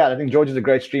anything bad. I think George is a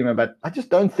great streamer, but I just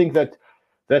don't think that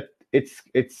it's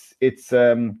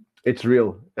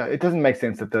real. It doesn't make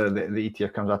sense that the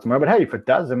ETF comes out tomorrow. But hey, if it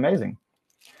does, amazing.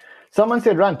 Someone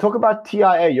said, Ran, talk about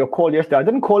TIA, your call yesterday. I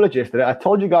didn't call it yesterday. I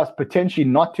told you guys potentially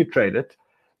not to trade it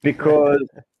because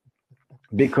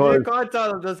you can't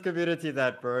tell this community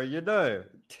that, bro. You know.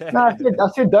 No, I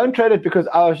said don't trade it because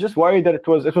I was just worried that it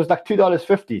was like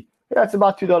 $2.50. Yeah, it's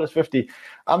about $2.50.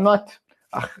 I'm not.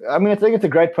 I mean, I think it's a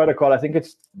great protocol. I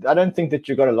don't think that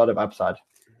you got a lot of upside.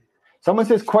 Someone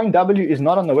says CoinW is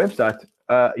not on the website.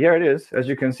 Here it is, as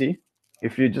you can see.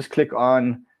 If you just click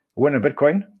on Win a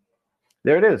Bitcoin,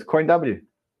 there it is, CoinW.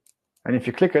 And if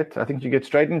you click it, I think you get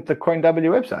straight into the CoinW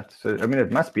website. So I mean,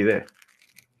 it must be there.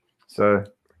 So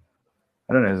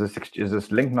I don't know. Is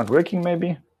this link not working?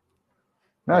 Maybe.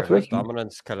 No, it's working.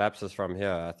 Dominance collapses from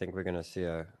here. I think we're gonna see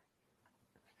a.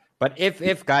 But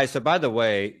if guys, so by the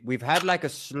way, we've had like a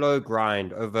slow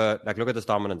grind over. Like, look at this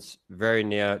dominance, very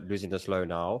near losing this low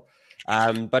now.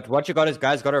 But what you guys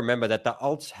got to remember that the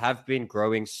alts have been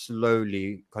growing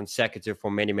slowly, consecutive for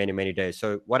many days.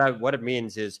 So what it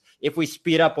means is if we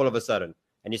speed up all of a sudden,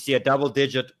 and you see a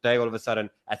double-digit day all of a sudden,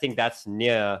 I think that's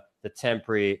near the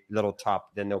temporary little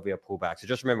top. Then there'll be a pullback. So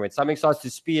just remember, when something starts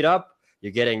to speed up,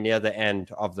 you're getting near the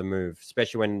end of the move,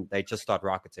 especially when they just start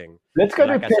rocketing. Let's go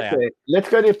to Pepe. Let's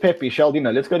go to Pepe, Sheldon.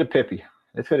 Let's go to Pepe.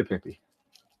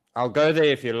 I'll go there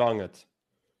if you long it.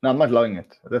 No, I'm not longing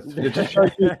it.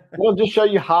 It'll just show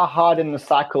you how high in the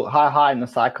cycle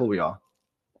we are.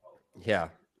 Yeah,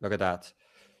 look at that.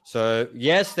 So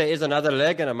yes, there is another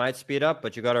leg and it might speed up,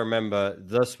 but you got to remember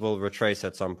this will retrace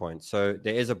at some point. So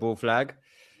there is a bull flag.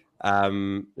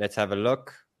 Let's have a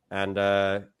look. And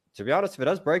to be honest, if it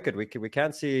does break it, we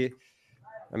can see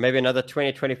maybe another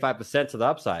 20-25% to the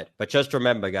upside. But just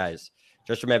remember, guys,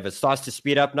 it starts to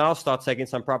speed up now. Start taking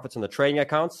some profits on the trading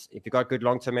accounts. If you got good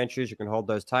long-term entries, you can hold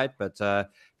those tight. But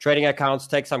trading accounts,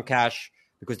 take some cash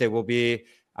because there will be.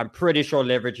 I'm pretty sure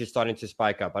leverage is starting to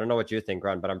spike up. I don't know what you think,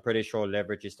 Grant, but I'm pretty sure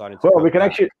leverage is starting to. Well, we can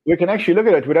actually look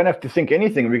at it. We don't have to think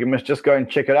anything. We can just go and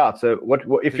check it out. So what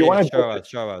if you want to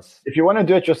show us? If you want to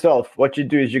do it yourself, what you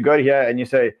do is you go here and you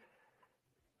say,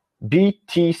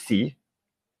 BTC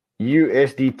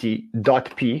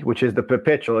USDT.P, which is the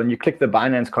perpetual, and you click the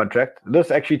Binance contract. This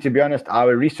actually, to be honest,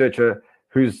 our researcher,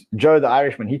 who's Joe the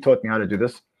Irishman, he taught me how to do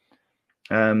this.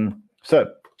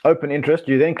 So open interest,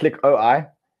 you then click OI,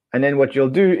 and then what you'll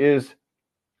do is,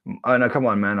 oh no, come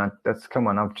on, man, I've just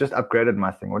upgraded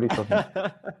my thing. What are you talking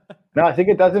about? No, I think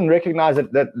it doesn't recognize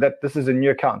that this is a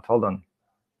new account. Hold on.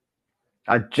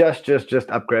 I just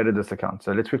upgraded this account.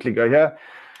 So let's quickly go here.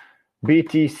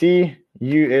 BTC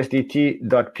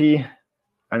USDT.P,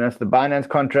 and that's the Binance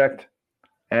contract.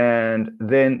 And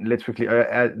then let's quickly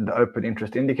add the open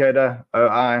interest indicator,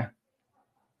 OI.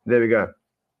 There we go.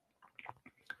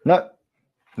 No,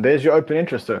 there's your open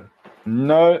interest, sir.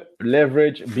 No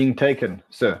leverage being taken,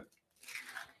 sir.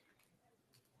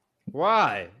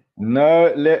 Why?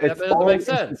 No, that doesn't make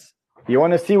sense. You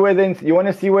want to see where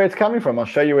it's coming from? I'll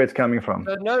show you where it's coming from.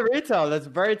 But no retail. That's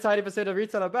very tiny percent of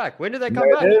retail are back. When did they come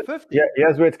back? 50. Yeah,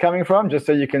 here's where it's coming from. Just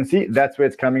so you can see, that's where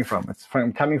it's coming from. It's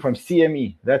coming from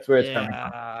CME. That's where it's coming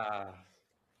from.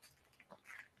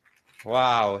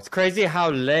 Wow, it's crazy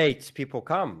how late people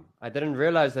come. I didn't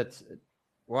realize that.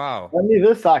 Wow. Only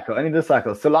this cycle.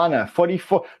 Solana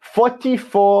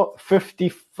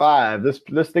 44.55. This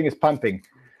thing is pumping.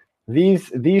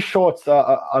 These shorts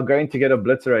are going to get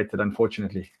obliterated,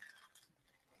 unfortunately.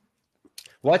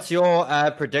 What's your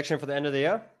prediction for the end of the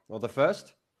year or the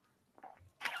first?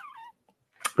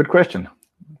 Good question.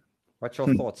 What's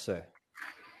your thoughts, sir?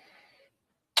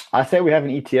 I say we have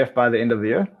an ETF by the end of the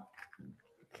year.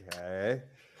 Okay.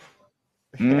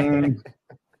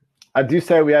 I do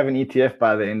say we have an ETF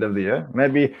by the end of the year.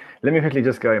 Maybe let me quickly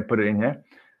just go and put it in here.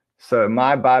 So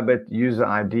my Bybit user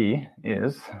ID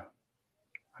is,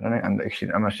 I don't know,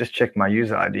 I must just check my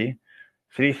user ID.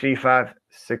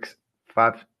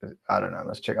 33565. I don't know. I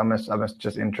must check. I must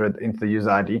just enter it into the user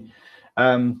ID.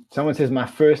 Someone says my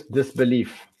first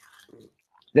disbelief.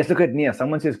 Let's look at Nia.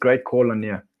 Someone says great call on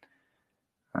Nia.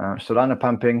 Solana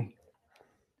pumping.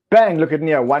 Bang! Look at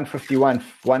Nia. 151,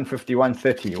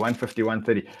 151.30,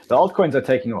 151.30. The altcoins are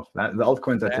taking off. The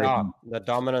altcoins are taking off. The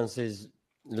dominance is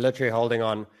literally holding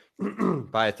on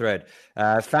by a thread.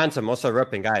 Phantom also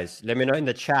ripping, guys. Let me know in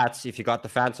the chats if you got the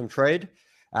Phantom trade.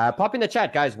 Pop in the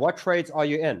chat, guys. What trades are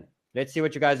you in? Let's see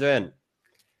what you guys are in.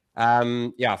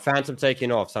 Phantom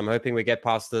taking off. So I'm hoping we get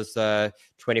past this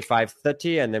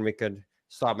 25.30 and then we could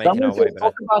start making our way.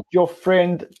 Talk about your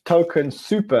friend Token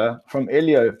Super from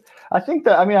Elio. I think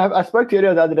that, I spoke to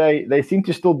Elio the other day. They seem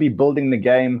to still be building the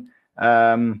game.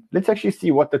 Let's actually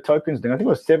see what the token's doing. I think it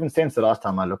was 7 cents the last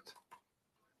time I looked.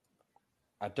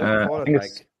 I don't call it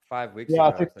like 5 weeks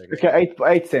ago. Okay,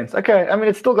 8 cents. Okay,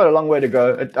 it's still got a long way to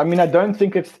go. I don't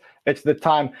think it's the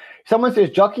time. Someone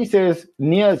says, Jockey says,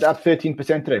 Nia is up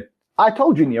 13% today. I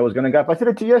told you Nia was going to go up. I said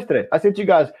it to you yesterday. I said to you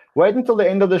guys, wait until the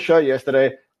end of the show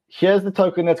yesterday. Here's the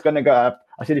token that's going to go up.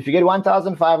 I said, if you get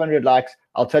 1,500 likes,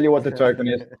 I'll tell you what the token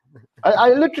is. I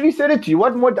literally said it to you.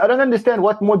 What more? I don't understand.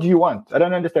 What more do you want? I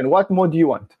don't understand. What more do you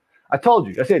want? I told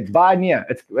you. I said, buy Nia.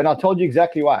 And I told you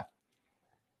exactly why.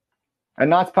 And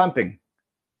now it's pumping.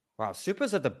 Wow,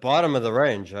 Super's at the bottom of the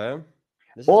range, eh?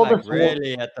 This all is the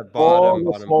really at the bottom.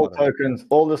 All the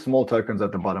small tokens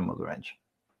at the bottom of the range.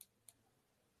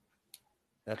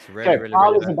 That's really, really,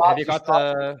 really bad. Have you got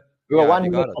the... We got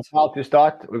 1 minute for Powell to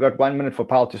start. We got 1 minute for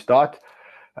Powell to start.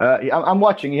 I'm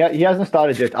watching. He hasn't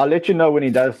started yet. I'll let you know when he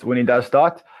does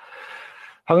start.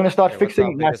 I'm going to start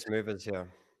fixing my movers here. I'm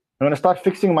going to start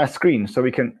fixing my screen so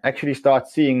we can actually start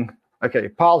seeing. Okay,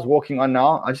 Powell's walking on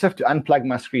now. I just have to unplug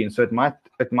my screen, so it might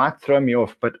throw me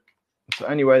off, but it's the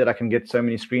only way that I can get so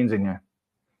many screens in here.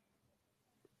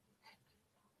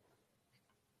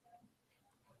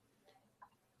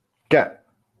 Okay.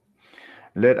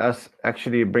 Let us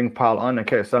actually bring Powell on.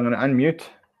 Okay, so I'm going to unmute.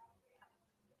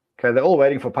 Okay, they're all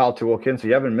waiting for Powell to walk in, so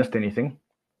you haven't missed anything.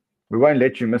 We won't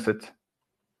let you miss it.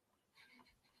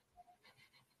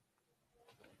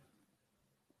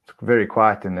 It's very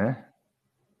quiet in there.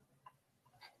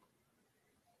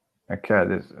 Okay,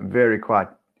 there's very quiet.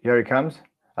 Here he comes.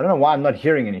 I don't know why I'm not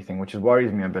hearing anything, which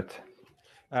worries me a bit.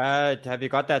 Have you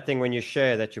got that thing when you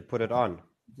share that you put it on,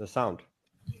 the sound?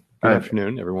 Good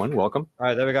afternoon, everyone. Welcome. All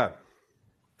right, there we go.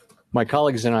 My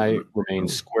colleagues and I remain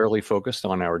squarely focused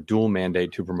on our dual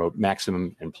mandate to promote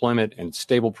maximum employment and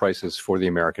stable prices for the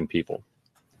American people.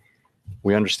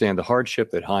 We understand the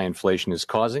hardship that high inflation is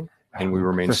causing, and we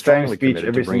remain strongly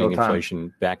committed to bringing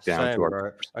inflation back down to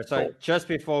our So just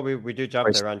before we do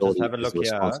jump there, just have a look here.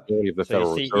 Responsibility of the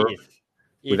Federal Reserve.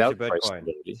 Without price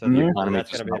stability, so the economy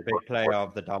that's going to be a big player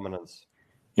of the dominance.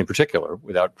 In particular,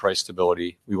 without price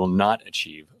stability, we will not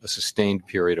achieve a sustained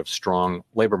period of strong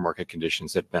labor market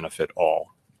conditions that benefit all.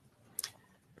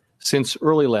 Since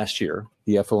early last year,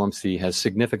 the FOMC has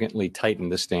significantly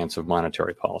tightened the stance of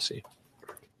monetary policy.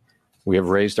 We have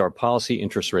raised our policy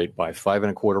interest rate by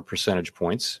 5.25 percentage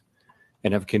points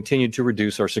and have continued to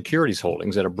reduce our securities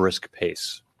holdings at a brisk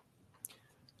pace.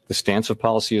 The stance of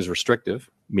policy is restrictive,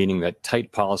 meaning that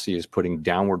tight policy is putting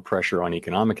downward pressure on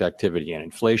economic activity and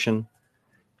inflation,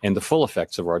 and the full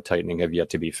effects of our tightening have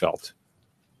yet to be felt.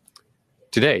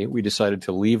 Today, we decided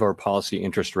to leave our policy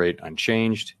interest rate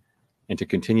unchanged and to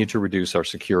continue to reduce our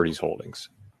securities holdings.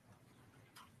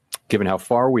 Given how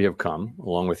far we have come,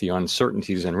 along with the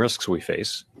uncertainties and risks we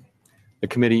face, the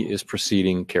committee is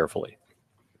proceeding carefully.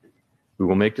 We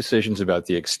will make decisions about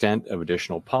the extent of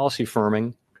additional policy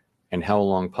firming and how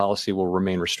long policy will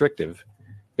remain restrictive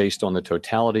based on the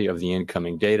totality of the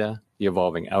incoming data, the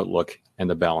evolving outlook, and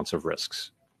the balance of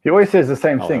risks. He always says the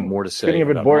same I'll thing. have more to It's say getting a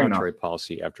bit about boring monetary now.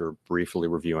 policy after briefly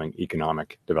reviewing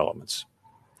economic developments.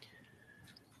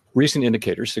 Recent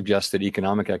indicators suggest that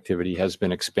economic activity has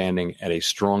been expanding at a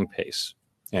strong pace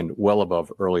and well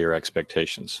above earlier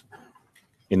expectations.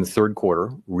 In the third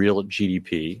quarter, real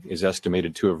GDP is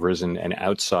estimated to have risen an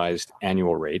outsized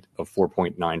annual rate of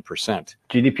 4.9%,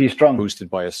 GDP strong. boosted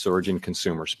by a surge in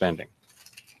consumer spending.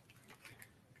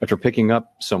 After picking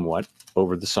up somewhat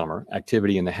over the summer,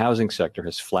 activity in the housing sector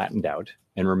has flattened out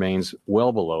and remains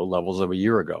well below levels of a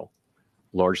year ago,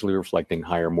 largely reflecting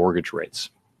higher mortgage rates.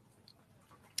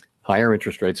 Higher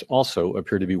interest rates also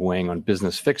appear to be weighing on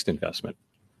business fixed investment.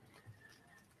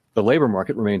 The labor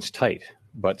market remains tight,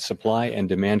 but supply and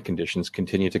demand conditions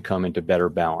continue to come into better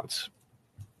balance.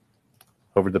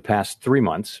 Over the past 3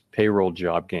 months, payroll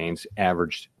job gains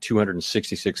averaged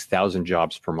 266,000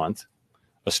 jobs per month,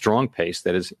 a strong pace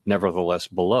that is nevertheless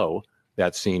below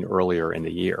that seen earlier in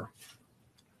the year.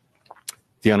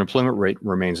 The unemployment rate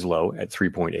remains low at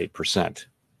 3.8%.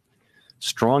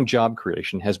 Strong job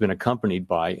creation has been accompanied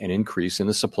by an increase in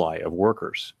the supply of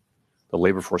workers. The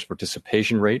labor force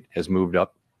participation rate has moved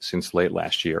up since late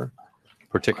last year,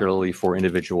 particularly for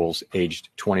individuals aged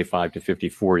 25 to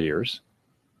 54 years,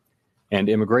 and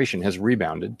immigration has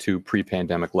rebounded to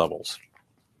pre-pandemic levels.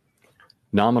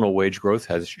 Nominal wage growth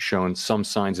has shown some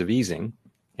signs of easing,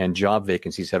 and job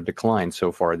vacancies have declined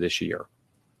so far this year.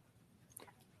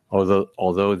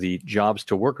 Although the jobs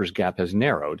to workers gap has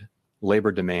narrowed,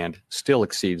 labor demand still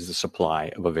exceeds the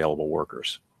supply of available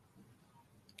workers.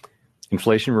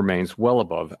 Inflation remains well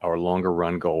above our longer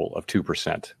run goal of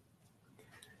 2%.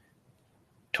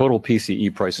 Total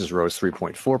PCE prices rose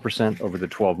 3.4% over the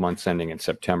 12 months ending in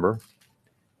September.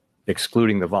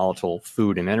 Excluding the volatile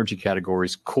food and energy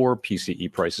categories, core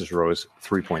PCE prices rose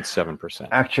 3.7%.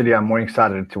 Actually, I'm more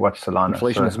excited to watch Solana.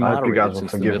 Inflation has I hope you guys moderated will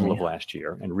since the forgive middle me. of last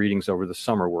year, and readings over the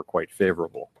summer were quite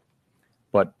favorable.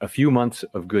 But a few months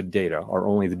of good data are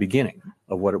only the beginning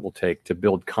of what it will take to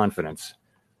build confidence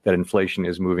that inflation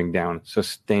is moving down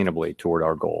sustainably toward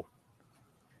our goal.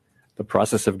 The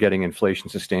process of getting inflation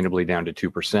sustainably down to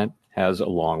 2% has a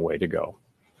long way to go.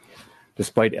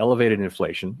 Despite elevated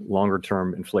inflation,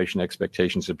 longer-term inflation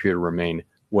expectations appear to remain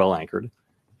well anchored,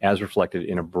 as reflected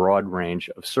in a broad range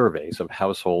of surveys of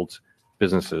households,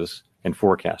 businesses, and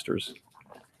forecasters,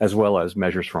 as well as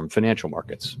measures from financial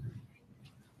markets.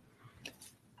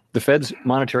 The Fed's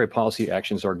monetary policy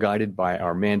actions are guided by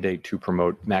our mandate to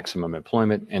promote maximum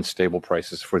employment and stable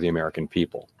prices for the American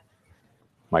people.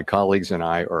 My colleagues and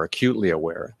I are acutely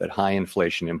aware that high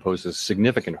inflation imposes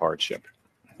significant hardship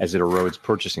as it erodes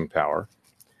purchasing power,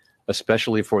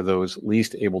 especially for those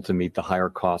least able to meet the higher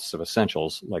costs of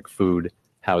essentials like food,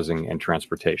 housing, and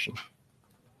transportation.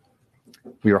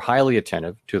 We are highly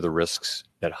attentive to the risks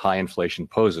that high inflation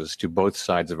poses to both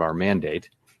sides of our mandate,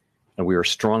 and we are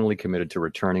strongly committed to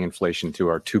returning inflation to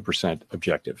our 2%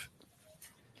 objective.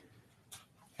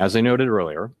 As I noted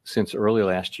earlier, since early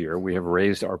last year, we have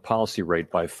raised our policy rate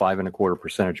by 5.25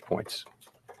 percentage points,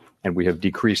 and we have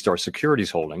decreased our securities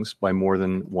holdings by more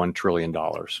than $1 trillion.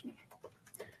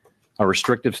 Our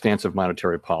restrictive stance of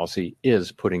monetary policy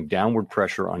is putting downward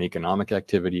pressure on economic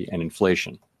activity and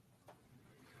inflation.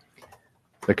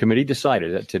 The committee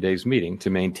decided at today's meeting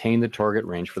to maintain the target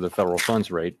range for the federal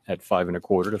funds rate at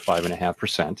 5.25% to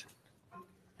 5.5%,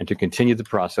 and to continue the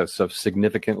process of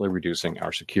significantly reducing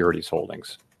our securities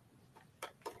holdings.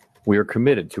 We are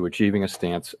committed to achieving a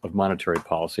stance of monetary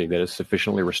policy that is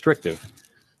sufficiently restrictive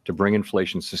to bring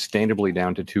inflation sustainably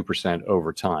down to 2%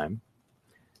 over time,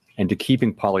 and to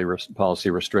keeping policy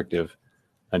restrictive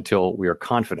until we are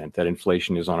confident that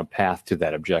inflation is on a path to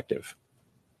that objective.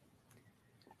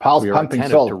 Powell's We are pumping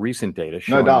attentive salt. to recent data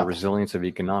showing the resilience of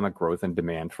economic growth and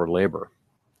demand for labor.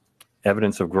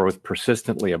 Evidence of growth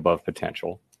persistently above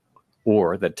potential,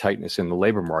 or that tightness in the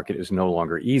labor market is no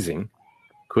longer easing,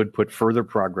 could put further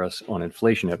progress on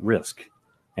inflation at risk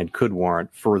and could warrant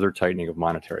further tightening of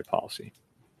monetary policy.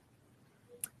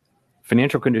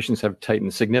 Financial conditions have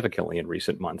tightened significantly in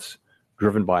recent months,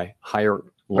 driven by higher,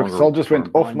 longer. Sol just went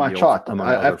off my chart.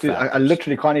 I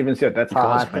literally can't even see it. That's how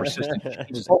high. Persistent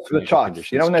changes off the chart.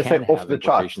 You know when they say off the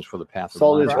chart? For the path of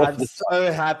Sol is Bro, off I'm the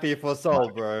so happy for Sol,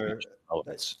 bro.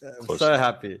 I'm so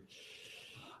happy.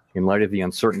 In light of the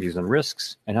uncertainties and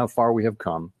risks and how far we have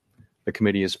come, the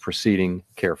committee is proceeding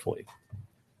carefully.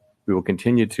 We will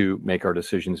continue to make our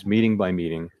decisions meeting by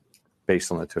meeting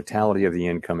based on the totality of the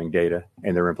incoming data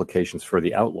and their implications for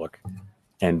the outlook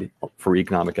and for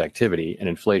economic activity and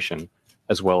inflation,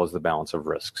 as well as the balance of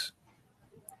risks.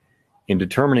 In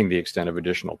determining the extent of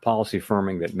additional policy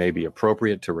firming that may be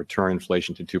appropriate to return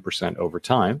inflation to 2% over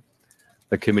time,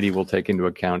 the committee will take into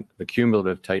account the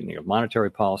cumulative tightening of monetary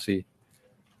policy,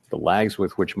 the lags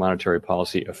with which monetary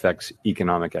policy affects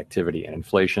economic activity and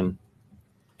inflation,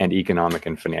 and economic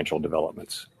and financial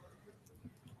developments.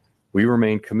 We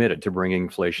remain committed to bringing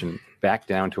inflation back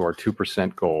down to our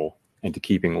 2% goal and to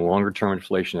keeping longer-term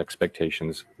inflation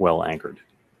expectations well anchored.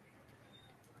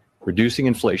 Reducing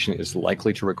inflation is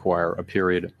likely to require a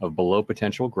period of below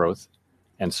potential growth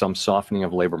and some softening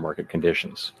of labor market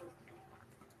conditions.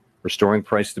 Restoring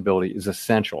price stability is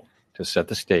essential to set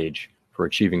the stage for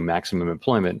achieving maximum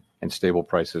employment and stable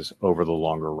prices over the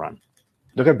longer run.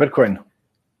 Look at Bitcoin.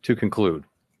 To conclude,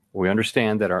 we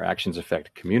understand that our actions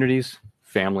affect communities,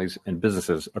 families, and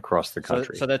businesses across the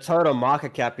country. So the total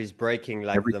market cap is breaking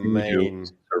like everything the main we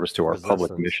do service to our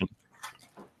public mission.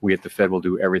 We at the Fed will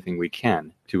do everything we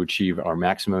can to achieve our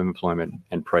maximum employment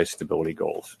and price stability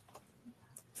goals.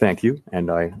 Thank you,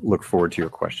 and I look forward to your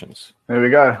questions. There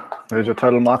we go. There's your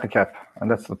total market cap,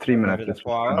 and that's the 3 minutes.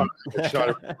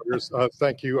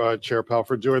 Thank you, Chair Powell,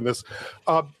 for doing this.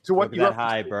 To what that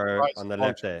high, bro, on the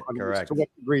left there, correct. To what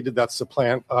degree did that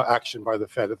supplant action by the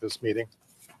Fed at this meeting?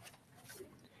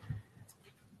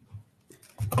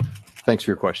 Thanks for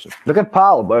your question. Look at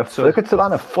Powell, bro. So, look at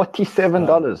Solana,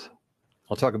 $47.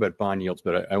 I'll talk about bond yields,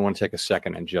 but I want to take a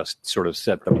second and just sort of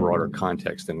set the broader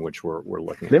context in which we're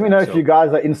looking at. Let me know if you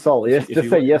guys are in Sol. Yes, just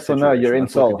say yes or no. You're in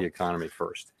Sol. Look at the economy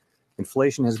first.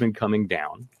 Inflation has been coming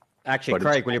down. Actually,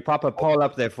 Craig, will you pop a poll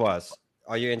up there for us?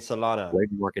 Are you in Solana? The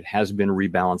labor market has been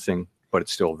rebalancing, but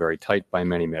it's still very tight by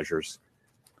many measures.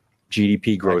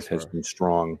 GDP growth has been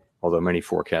strong, although many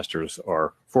forecasters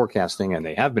are forecasting, and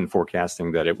they have been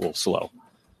forecasting, that it will slow.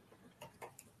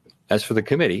 As for the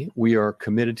committee, we are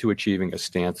committed to achieving a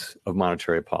stance of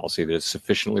monetary policy that is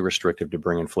sufficiently restrictive to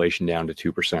bring inflation down to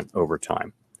 2% over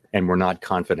time. And we're not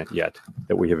confident yet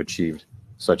that we have achieved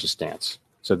such a stance.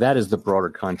 So that is the broader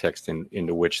context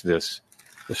into which the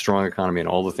strong economy and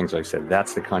all the things I said,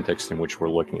 that's the context in which we're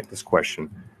looking at this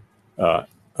question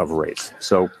of rates.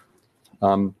 So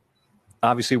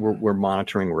obviously we're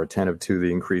monitoring, we're attentive to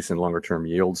the increase in longer term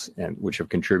yields, and which have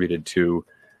contributed to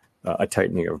a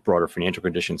tightening of broader financial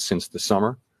conditions since the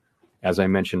summer. As I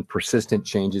mentioned, persistent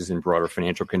changes in broader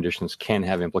financial conditions can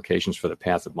have implications for the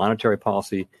path of monetary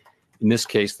policy. In this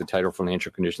case, the tighter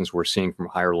financial conditions we're seeing from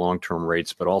higher long-term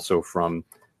rates, but also from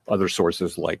other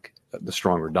sources like the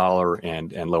stronger dollar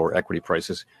and lower equity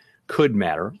prices could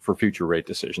matter for future rate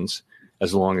decisions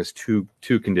as long as two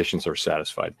conditions are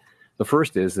satisfied. The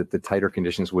first is that the tighter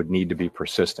conditions would need to be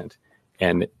persistent,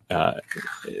 and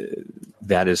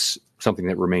that is something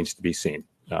that remains to be seen.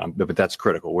 But that's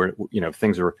critical.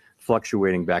 Things are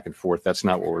fluctuating back and forth. That's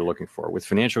not what we're looking for. With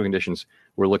financial conditions,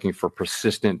 we're looking for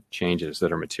persistent changes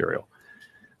that are material.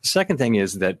 The second thing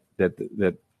is that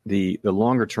the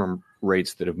longer term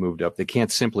rates that have moved up, they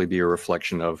can't simply be a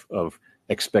reflection of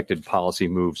expected policy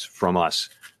moves from us.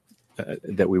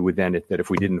 That we would then, that if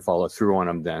we didn't follow through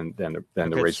on them, then the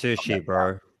rates. Sushi,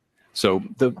 bro. So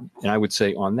and I would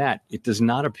say on that, it does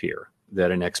not appear that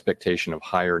an expectation of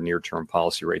higher near-term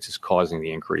policy rates is causing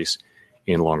the increase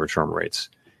in longer-term rates.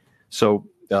 So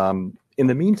in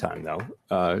the meantime,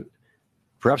 though,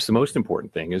 perhaps the most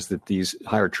important thing is that these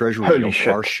higher treasury yields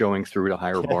are showing through to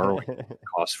higher borrowing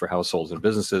costs for households and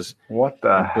businesses. What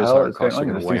the hell is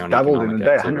going on? This doubled in a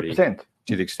day, 100%.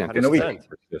 To the extent in a week.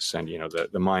 This, and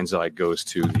the mind's eye goes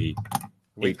to the.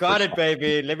 We got it,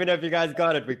 baby. Let me know if you guys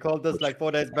got it. We called this like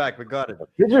 4 days back. We got it.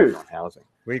 Did you? Housing.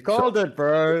 We called it,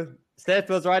 bro. Seth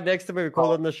was right next to me. We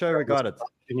called on the show. We got it.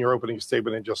 In your opening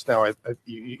statement and just now,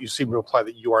 you seem to imply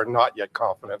that you are not yet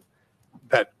confident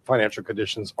that financial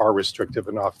conditions are restrictive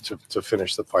enough to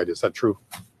finish the fight. Is that true?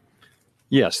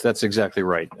 Yes, that's exactly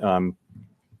right.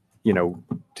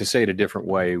 To say it a different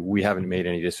way, we haven't made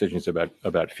any decisions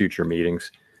about future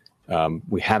meetings.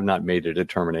 We have not made a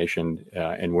determination,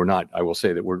 and we're not. I will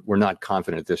say that we're not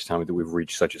confident at this time that we've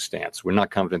reached such a stance. We're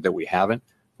not confident that we haven't,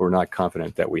 we're not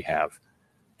confident that we have.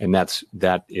 And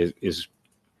that is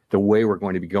the way we're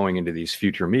going to be going into these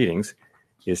future meetings,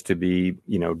 is to be,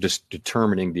 just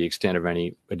determining the extent of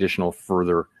any additional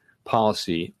further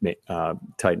policy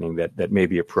tightening that may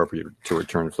be appropriate to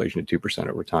return inflation to 2%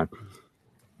 over time.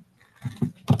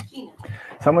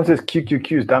 Someone says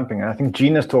QQQ is dumping, and I think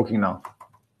Gina's talking now.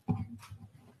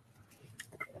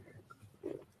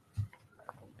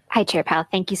 Hi, Chair Powell.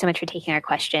 Thank you so much for taking our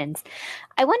questions.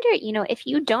 I wonder, if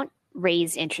you don't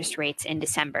raise interest rates in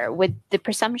December, would the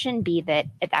presumption be that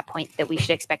at that point that we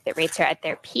should expect that rates are at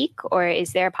their peak, or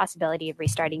is there a possibility of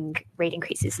restarting rate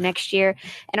increases next year?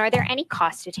 And are there any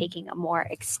costs to taking a more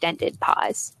extended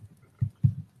pause?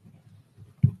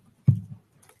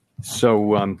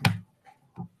 So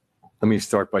let me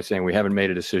start by saying we haven't made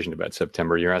a decision about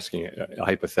September. You're asking a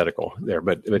hypothetical there,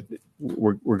 but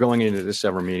we're going into the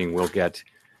December meeting. We'll get,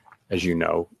 as you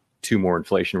know, 2 more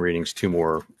inflation readings, 2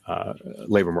 more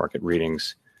labor market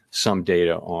readings, some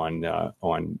data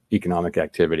on economic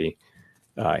activity.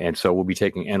 And so we'll be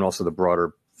taking, and also the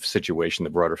broader situation, the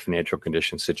broader financial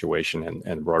conditions situation, and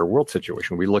the broader world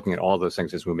situation. We'll be looking at all those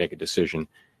things as we make a decision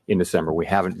in December. We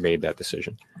haven't made that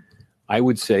decision. I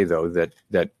would say, though, that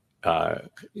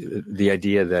the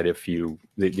idea that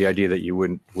the idea that you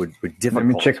would difficult Let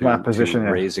me check my to position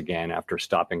raise again after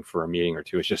stopping for a meeting or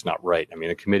two is just not right. I mean,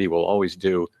 the committee will always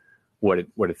do what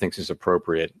it thinks is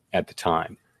appropriate at the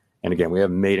time. And again, we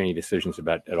haven't made any decisions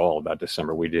at all about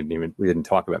December. We didn't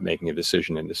talk about making a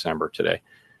decision in December today.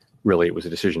 Really, it was a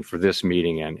decision for this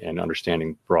meeting and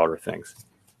understanding broader things.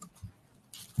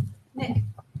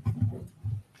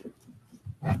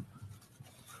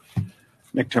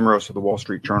 Nick Timmeros of the Wall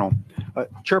Street Journal.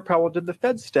 Chair Powell, did the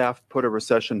Fed staff put a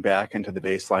recession back into the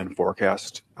baseline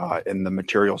forecast in the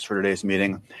materials for today's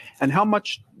meeting? And how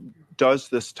much does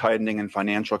this tightening in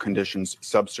financial conditions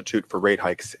substitute for rate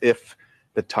hikes if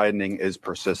the tightening is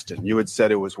persistent? You had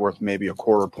said it was worth maybe a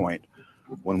quarter point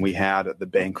when we had the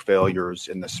bank failures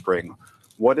in the spring.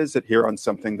 What is it here on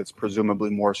something that's presumably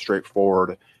more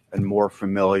straightforward and more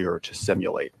familiar to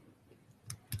simulate?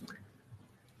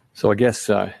 So I guess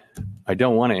I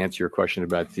don't want to answer your question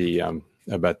about the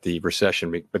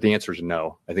recession, but the answer is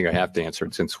no. I think I have to answer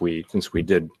it since we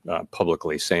did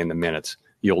publicly say in the minutes.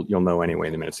 You'll know anyway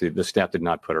in the minutes. The staff did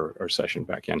not put our recession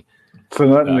back in.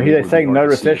 So he's saying no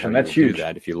recession. That's huge.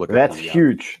 That if you look that's at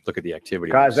huge. Look at the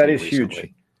activity, guys. That is recently,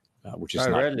 huge. Which is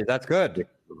not really, that's good.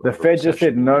 The Fed just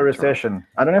said no recession.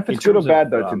 I don't know if it's good or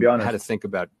bad, though. To be honest, how to think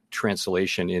about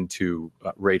translation into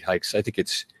rate hikes? I think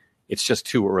it's just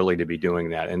too early to be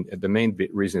doing that. And the main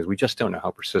reason is we just don't know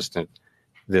how persistent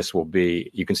this will be.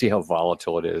 You can see how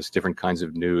volatile it is. Different kinds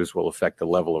of news will affect the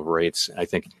level of rates. I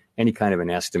think any kind of an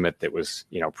estimate that was,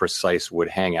 precise would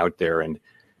hang out there and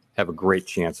have a great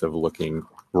chance of looking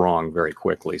wrong very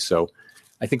quickly. So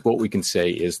I think what we can say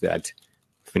is that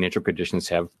financial conditions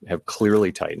have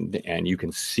clearly tightened, and you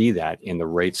can see that in the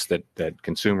rates that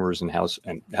consumers and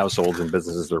households and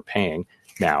businesses are paying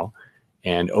now.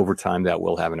 And over time, that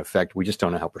will have an effect. We just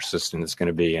don't know how persistent it's going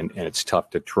to be, and it's tough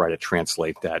to try to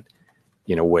translate that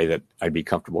in a way that I'd be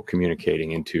comfortable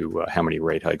communicating into how many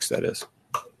rate hikes that is.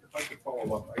 If I could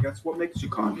follow up, I guess what makes you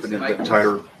confident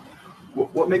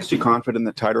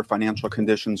that tighter financial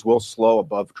conditions will slow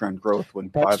above trend growth when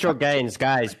postal gains,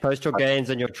 guys, postal gains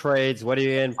on your trades? What are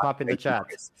you in? Pop in the chat.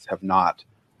 Have not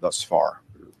thus far.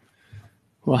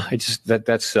 Well,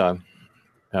 that's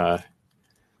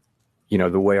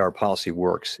the way our policy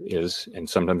works is, and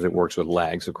sometimes it works with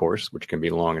lags, of course, which can be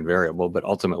long and variable. But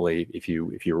ultimately, if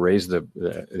you raise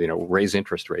raise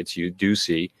interest rates, you do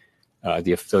see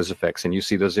those effects, and you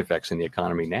see those effects in the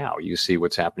economy now. You see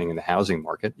what's happening in the housing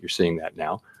market. You're seeing that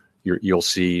now. You'll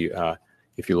see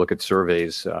if you look at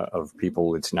surveys of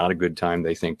people, it's not a good time,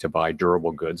 they think, to buy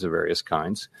durable goods of various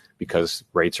kinds because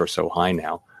rates are so high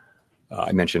now.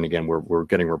 I mentioned again, we're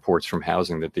getting reports from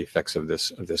housing that the effects of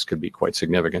this could be quite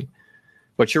significant.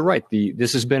 But you're right.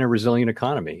 This has been a resilient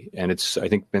economy, and it's, I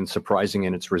think, been surprising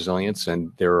in its resilience.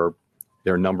 And there are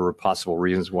a number of possible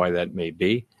reasons why that may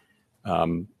be.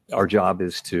 Our job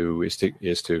is to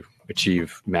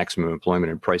achieve maximum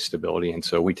employment and price stability, and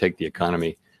so we take the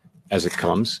economy as it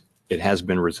comes. It has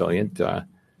been resilient,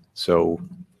 so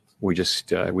we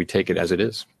take it as it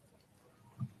is.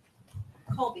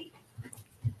 Colby.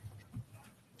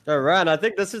 So, Ran, I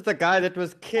think this is the guy that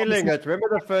was killing it. Remember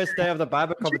the first day of the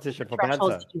Bible competition for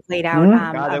Banter? Laid out,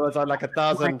 guy that was on like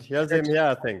 1,000. Here's him here,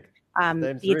 I think.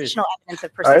 The additional evidence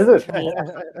of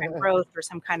persistence growth or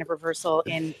some kind of reversal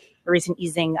in the recent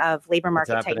easing of labor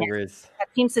market tightness. That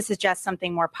seems to suggest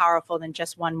something more powerful than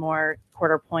just one more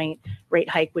quarter point rate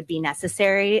hike would be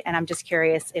necessary. And I'm just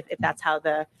curious if that's how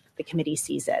the committee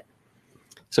sees it.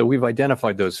 So we've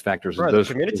identified those factors. Bro, those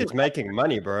the community is making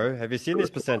money, bro. Have you seen these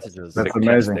percentages? That's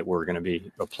amazing. That we're going to be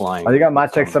applying. I think I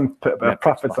might take some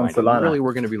profits on Solana. Really,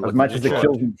 we're going to be as much as it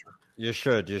kills me. You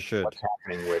should. What's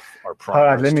happening with our All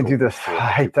right, let me do this.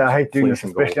 I hate doing this,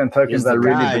 especially on tokens. I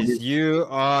really guys, believe. You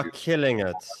are killing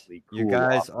it. You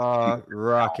guys are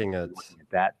rocking it.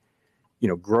 That,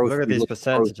 growth. Look at these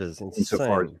percentages.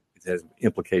 Insofar as it has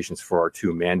implications for our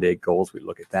 2 mandate goals, we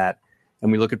look at that.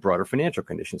 And we look at broader financial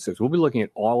conditions. So we'll be looking at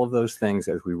all of those things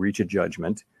as we reach a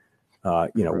judgment,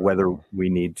 whether we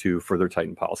need to further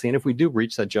tighten policy. And if we do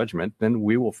reach that judgment, then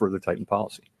we will further tighten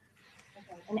policy.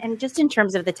 And just in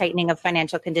terms of the tightening of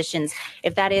financial conditions,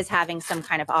 if that is having some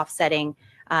kind of offsetting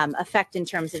effect in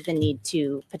terms of the need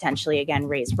to potentially, again,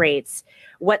 raise rates,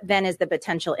 what then is the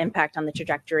potential impact on the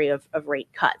trajectory of rate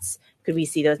cuts? Could we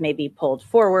see those maybe pulled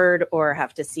forward or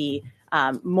have to see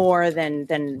more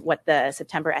than what the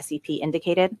September SEP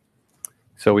indicated?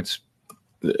 So it's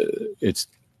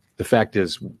the fact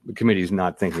is the committee is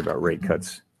not thinking about rate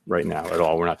cuts right now at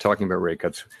all. We're not talking about rate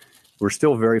cuts. We're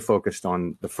still very focused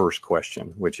on the first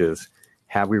question, which is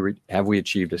have we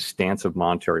achieved a stance of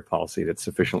monetary policy that's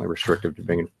sufficiently restrictive to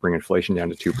bring inflation down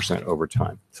to 2% over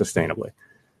time sustainably?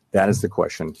 That is the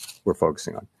question we're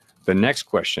focusing on. The next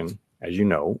question, as you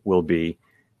know, will be,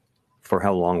 for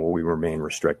how long will we remain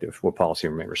restrictive? Will policy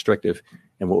remain restrictive?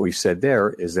 And what we said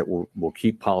there is that we'll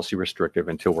keep policy restrictive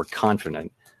until we're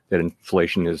confident that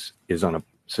inflation is on a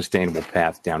sustainable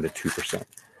path down to 2%.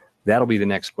 That'll be the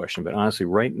next question. But honestly,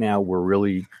 right now, we're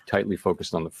really tightly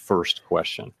focused on the first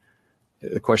question.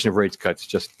 The question of rates cuts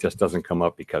just doesn't come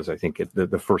up because I think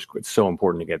it's so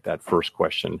important to get that first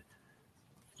question,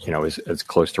 as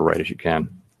close to right as you can.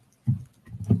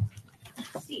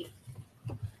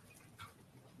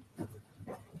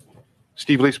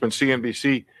 Steve Leisman,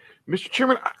 CNBC. Mr.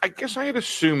 Chairman, I guess I had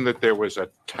assumed that there was a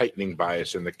tightening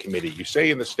bias in the committee. You say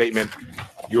in the statement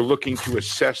you're looking to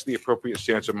assess the appropriate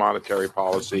stance of monetary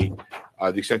policy,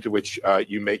 the extent to which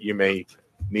you may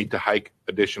need to hike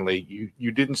additionally.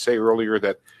 You didn't say earlier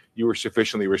that you were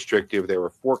sufficiently restrictive. There were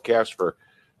forecasts for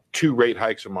 2 rate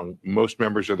hikes among most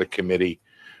members of the committee.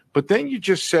 But then you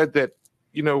just said that,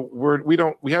 we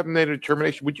haven't made a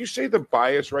determination. Would you say the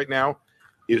bias right now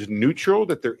is neutral,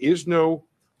 that there is no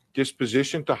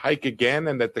disposition to hike again,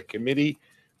 and that the committee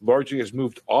largely has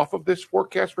moved off of this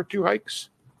forecast for 2 hikes?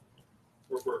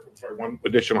 Sorry, 1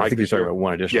 additional hike. I think you're talking about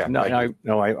 1 additional. Yeah,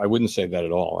 no, I wouldn't say that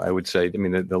at all. I would say,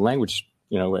 the language,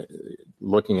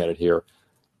 looking at it here,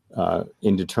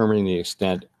 in determining the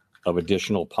extent of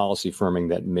additional policy firming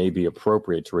that may be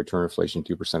appropriate to return inflation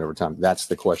 2% over time. That's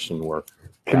the question we're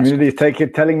community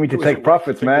telling me to take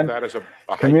profits, man.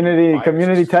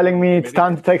 Community telling me it's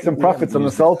time to take some profits on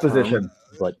the sell position.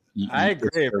 But I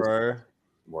agree, bro.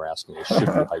 We're asking it should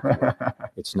be hiking.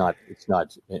 It's not,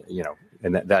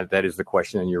 and that is the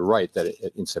question. And you're right that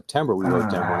in September we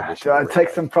wrote down 1 additional. Should I take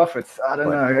some profits? I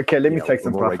don't know. Okay, let me take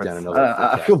some profits.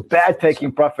 I feel bad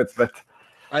taking profits, but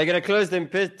are you going to close the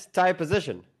entire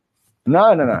position? No.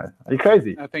 Are you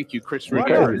crazy? Thank you, Chris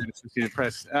Rico, Associated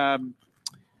Press.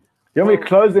 You want me to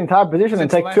close the entire position and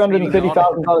take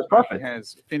 $230,000 profit?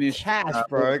 Has finished cash,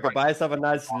 bro. Go buy yourself a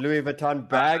nice Louis Vuitton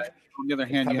bag. On the other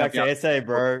hand, come you back have to SA,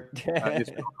 bro.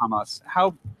 Hamas.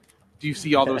 How do you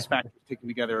see all those factors taken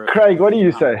together? Craig, what do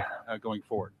you say? Going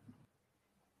forward?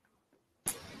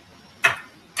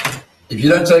 If you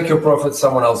don't take your profits,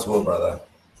 someone else will, brother.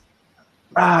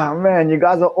 Man, you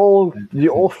guys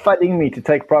you're all fighting me to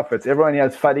take profits. Everyone here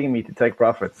is fighting me to take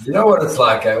profits. You know what it's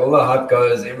like, eh? All the hype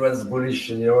goes, everyone's bullish,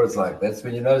 and you know what it's like. That's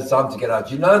when it's time to get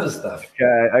out. You know the stuff.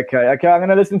 Okay. I'm going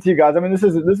to listen to you guys. This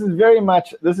is very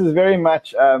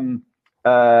much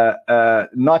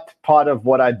not part of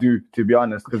what I do, to be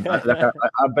honest, because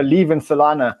I believe in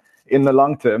Solana in the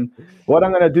long term. What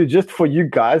I'm going to do just for you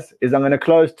guys is I'm going to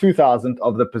close 2,000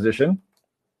 of the position.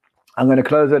 I'm going to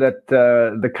close it at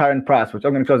the current price, which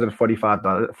I'm going to close it at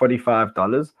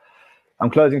 $45. I'm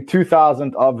closing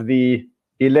 2,000 of the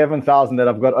 11,000 that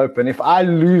I've got open. If I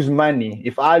lose money,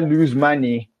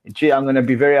 gee, I'm going to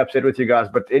be very upset with you guys.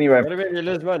 But anyway. What do you mean you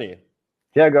lose money?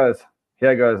 Here goes.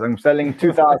 I'm selling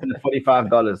 2,000 at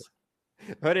 $45.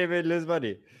 What do you mean lose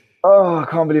money? Oh, I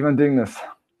can't believe I'm doing this.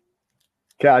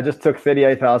 Okay, I just took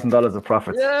 $38,000 of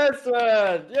profit. Yes,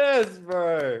 man. Yes,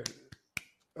 bro.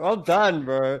 Well done,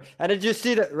 bro. And did you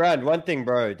see that, Ran? One thing,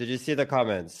 bro. Did you see the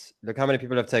comments? Look how many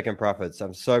people have taken profits.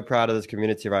 I'm so proud of this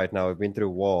community right now. We've been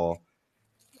through war,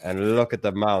 and look at the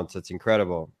amounts. It's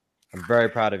incredible. I'm very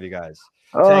proud of you guys.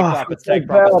 Take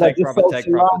profits. I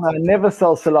never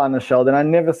sell Solana, Sheldon. I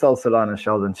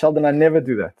never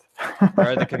do that.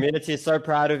 Bro, the community is so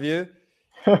proud of you.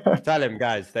 Tell him,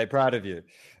 guys. They're proud of you.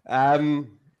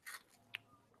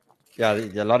 Yeah,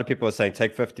 a lot of people are saying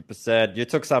take 50%. You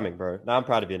took something, bro. Now I'm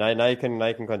proud of you. Now you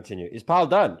can continue. Is Powell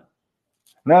done?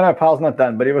 No, Powell's not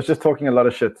done, but he was just talking a lot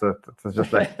of shit. So it was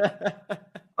just like,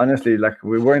 honestly, like I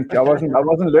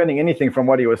wasn't learning anything from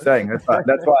what he was saying. That's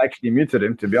why I actually muted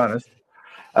him, to be honest.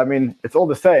 I mean, it's all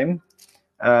the same.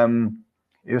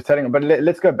 He was telling, but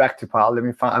let's go back to Powell.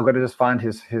 I've got to just find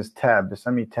his tab. There's so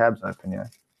many tabs open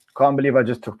here. Can't believe I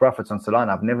just took profits on Solana.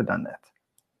 I've never done that.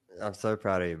 I'm so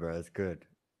proud of you, bro. It's good.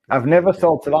 I've never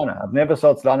sold Solana. I've never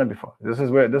sold Solana before. This is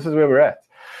where we're at.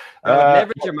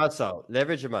 Leverage your must sell.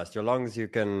 Leverage your must. As long as you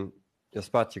can, your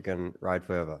spot you can ride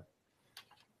forever.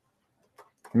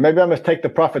 Maybe I must take the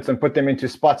profits and put them into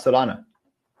spot Solana.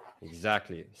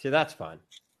 Exactly. See, that's fine.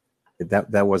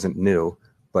 That wasn't new,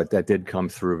 but that did come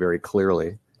through very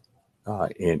clearly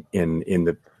in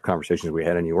the conversations we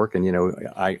had in New York. And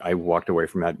I walked away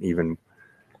from that even,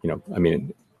 I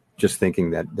mean, just thinking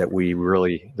that we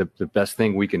really the best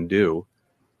thing we can do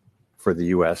for the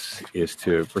U.S. is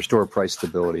to restore price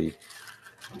stability,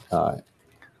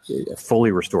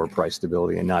 fully restore price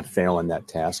stability, and not fail in that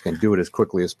task, and do it as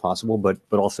quickly as possible, but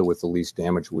also with the least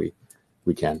damage we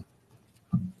can.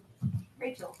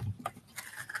 Rachel.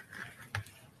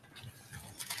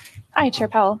 Hi, Chair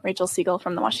Powell. Rachel Siegel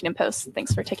from the Washington Post.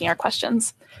 Thanks for taking our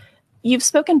questions. You've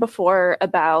spoken before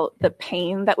about the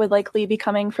pain that would likely be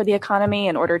coming for the economy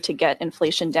in order to get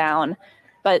inflation down.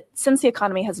 But since the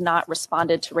economy has not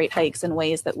responded to rate hikes in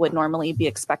ways that would normally be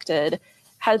expected,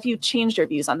 have you changed your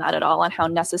views on that at all, on how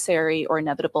necessary or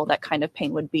inevitable that kind of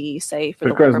pain would be, say, for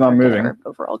the labor market or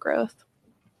overall growth?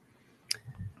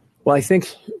 Well, I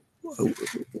think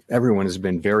everyone has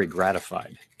been very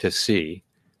gratified to see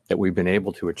that we've been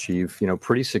able to achieve,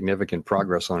 pretty significant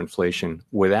progress on inflation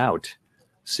without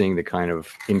seeing the kind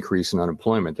of increase in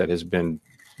unemployment that has been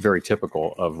very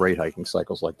typical of rate hiking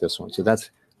cycles like this one. So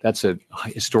that's a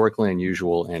historically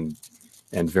unusual and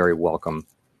very welcome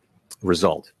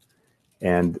result.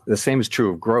 And the same is true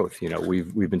of growth.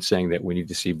 We've been saying that we need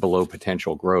to see below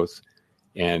potential growth,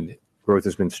 and growth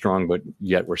has been strong, but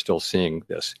yet we're still seeing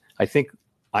this.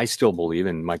 I still believe,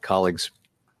 and my colleagues,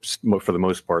 for the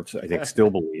most part, I think still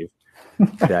believe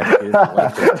that is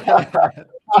likely.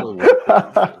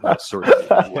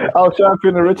 I'll show up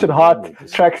in a Richard Hart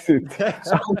tracksuit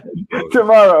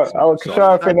tomorrow. I'll show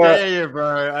up in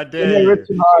a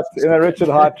Richard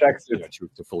Hart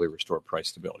tracksuit to fully restore price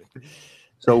stability.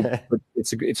 So, but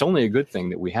it's only a good thing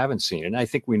that we haven't seen, and I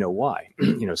think we know why.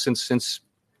 Since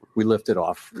we lifted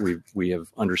off, we have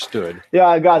understood.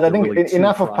 Yeah, guys, I think really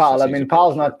enough of Powell. I mean,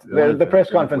 Powell's not the press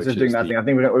conference is doing nothing. I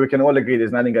think we can all agree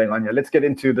there's nothing going on here. Let's get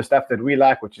into the stuff that we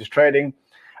like, which is trading.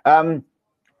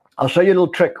 I'll show you a little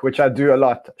trick, which I do a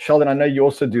lot. Sheldon, I know you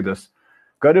also do this.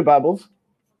 Go to Bubbles,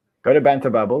 go to Banter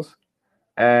Bubbles,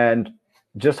 and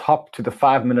just hop to the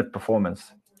 5-minute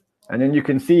performance. And then you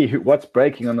can see what's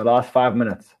breaking on the last 5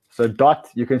 minutes. So DOT,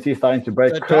 you can see starting to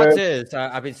break. So DOT is,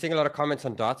 I've been seeing a lot of comments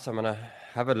on DOT, so I'm going to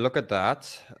have a look at that.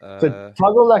 So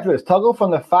toggle like this. Toggle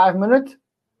from the 5-minute,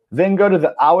 then go to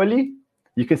the hourly.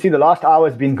 You can see the last hour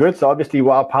has been good. So obviously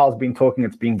while Powell's been talking,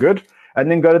 it's been good. And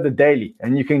then go to the daily,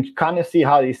 and you can kind of see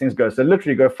how these things go. So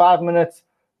literally go 5 minutes,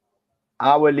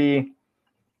 hourly,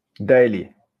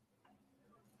 daily.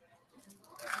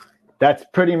 That's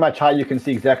pretty much how you can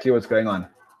see exactly what's going on.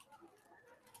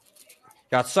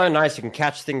 Yeah, it's so nice. You can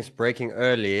catch things breaking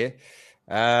early.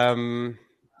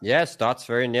 Starts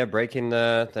very near breaking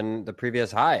the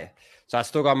previous high. So I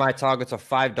still got my targets of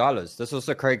 $5. This was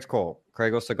also Craig's call.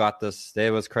 Craig also got this.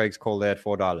 There was Craig's call there at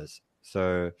 $4.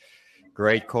 So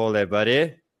great call there,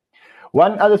 buddy.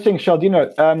 One other thing,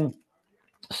 Sheldon,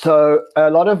 so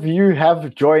a lot of you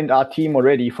have joined our team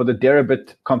already for the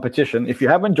Deribit competition. If you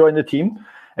haven't joined the team,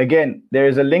 again, there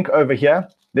is a link over here.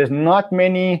 Here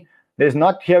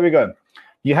we go.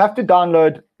 You have to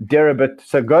download Deribit.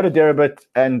 So go to Deribit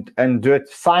and do it.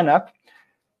 Sign up.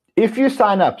 If you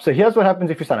sign up, so here's what happens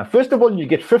if you sign up. First of all, you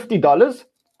get $50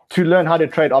 to learn how to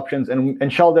trade options,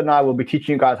 and Sheldon and I will be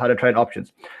teaching you guys how to trade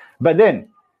options. But then,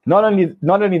 not only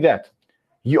that,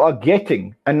 you're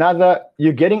getting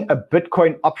a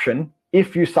Bitcoin option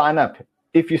if you sign up.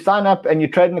 If you sign up and you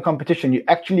trade in the competition, you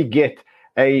actually get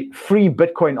a free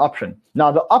Bitcoin option.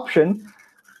 Now, the option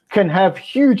can have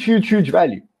huge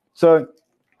value. So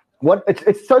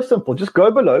it's so simple. Just go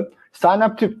below, sign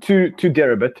up to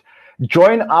Deribit,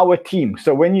 join our team.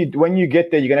 So when you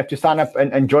get there, you're gonna have to sign up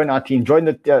and join our team. Join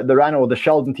the Ran or the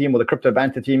Sheldon team or the Crypto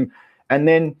Banter team, and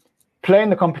then play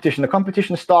in the competition. The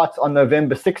competition starts on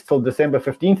November 6th till December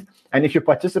 15th. And if you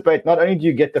participate, not only do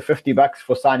you get the $50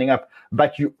 for signing up,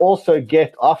 but you also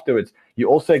get afterwards, you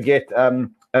also get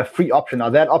a free option. Now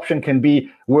that option can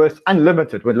be worth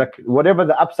unlimited. With like whatever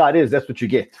the upside is, that's what you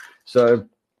get. So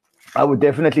I would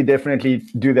definitely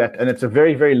do that. And it's a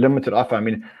very, very limited offer. I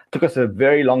mean, it took us a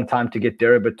very long time to get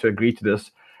Deribit to agree to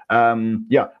this.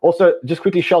 Yeah. Also, just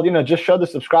quickly, Sheldon, just show the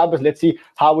subscribers. Let's see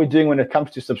how we're doing when it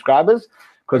comes to subscribers.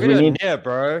 Because we need. Yeah,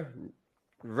 bro.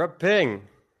 Ripping.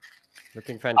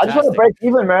 Looking fantastic. I just want to break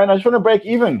even, man. I just want to break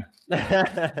even.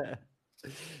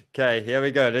 Okay, here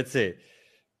we go. Let's see.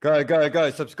 Go.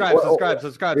 Subscribe.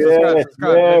 Let's go.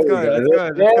 Come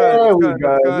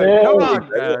on,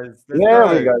 guys. There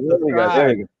we go.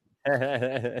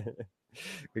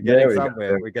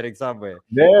 We're getting somewhere.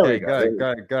 There we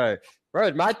go. Bro,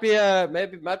 it might be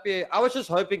maybe. I was just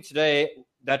hoping today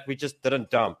that we just didn't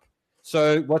dump.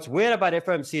 So what's weird about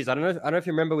FOMC is I don't know if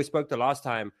you remember we spoke the last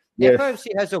time. Yes.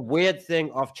 FOMC has a weird thing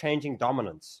of changing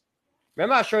dominance.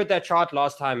 Remember I showed that chart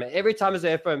last time. Every time there's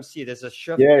a FOMC, there's a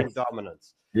shift in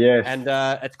dominance. Yes. And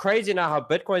it's crazy now how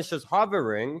Bitcoin's just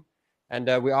hovering, and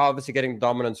we are obviously getting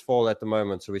dominance fall at the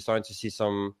moment. So we're starting to see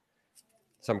some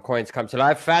coins come to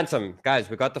life. Phantom, guys,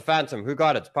 we got the Phantom. Who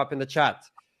got it? Pop in the chat.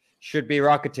 Should be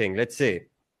rocketing. Let's see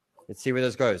where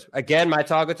this goes. Again, my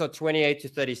targets are 28 to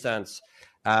 30 cents.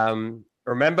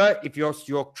 Remember, if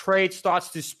your trade starts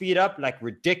to speed up like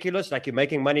ridiculous, like you're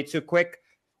making money too quick,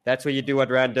 that's where you do what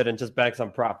Ran did and just bank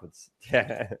some profits.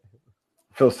 I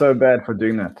feel so bad for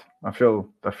doing that. I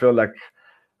feel like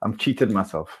I'm cheated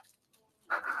myself.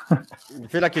 You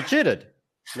feel like you cheated?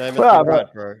 No, well,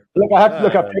 right, bro. Look,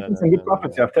 I've taken some good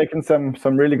profits here. I've taken some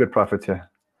really good profits here.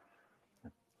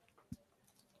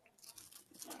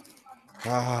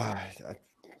 My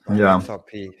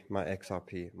XRP.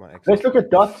 Let's look at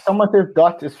DOT. Someone says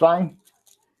DOT is flying.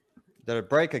 Did it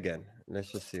break again?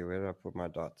 Let's just see. Where did I put my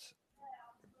dots?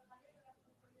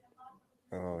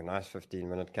 Oh, nice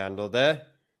 15-minute candle there.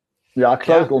 Yeah, I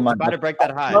closed all my. About to break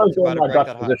that high. I closed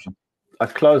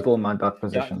all my DOT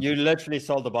positions. You literally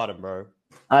sold the bottom, bro.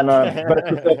 I know, but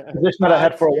it's the position that I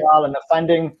had for a while, and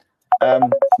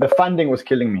the funding was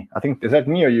killing me. I think, is that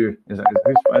me or you? Who's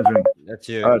answering? That's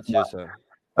you. That's you, sir.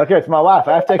 Okay, it's my wife.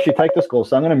 I have to actually take this call,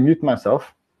 so I'm going to mute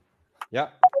myself. Yeah,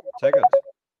 take it.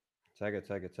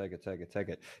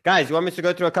 Guys, you want me to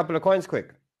go through a couple of coins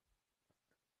quick?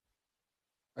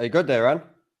 Are you good there, Ran?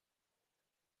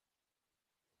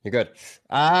 You're good.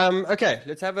 Okay,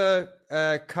 let's have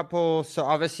a couple. So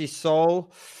obviously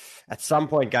Sol, at some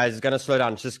point, guys, is going to slow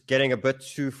down. It's just getting a bit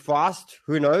too fast.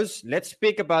 Who knows? Let's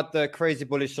speak about the crazy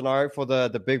bullish scenario for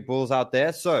the big bulls out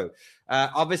there. So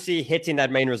obviously hitting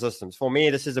that main resistance. For me,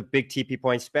 this is a big TP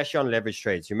point, especially on leverage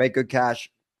trades. You make good cash.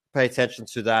 Pay attention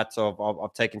to that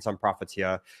of taking some profits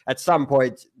here. At some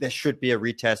point, there should be a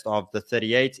retest of the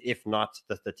 38, if not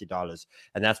the $30.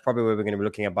 And that's probably where we're going to be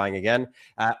looking at buying again.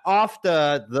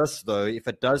 After this, though, if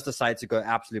it does decide to go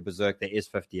absolutely berserk, there is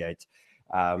 58.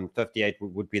 58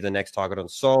 would be the next target on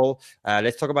Sol.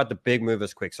 Let's talk about the big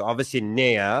movers quick. So obviously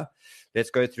NEA.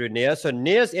 Let's go through NEA. So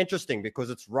NEA is interesting because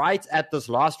it's right at this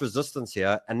last resistance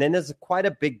here. And then there's quite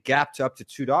a big gap to up to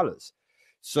 $2.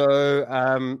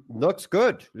 So looks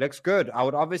good. I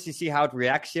would obviously see how it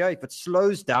reacts here. If it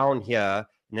slows down here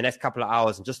in the next couple of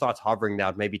hours and just starts hovering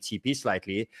now, maybe TP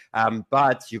slightly.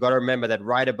 But you got to remember that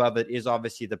right above it is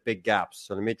obviously the big gaps.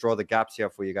 So let me draw the gaps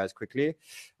here for you guys quickly.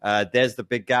 There's the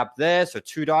big gap there. So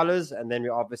 $2. And then we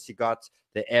obviously got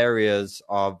the areas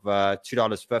of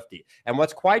 $2.50. And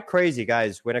what's quite crazy,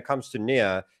 guys, when it comes to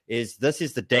NEA is this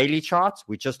is the daily chart.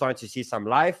 We're just starting to see some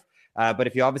life. But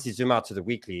if you obviously zoom out to the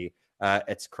weekly,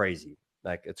 it's crazy.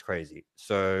 It's crazy.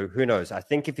 So who knows? I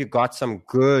think if you got some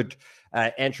good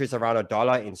entries around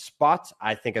 $1 in spot,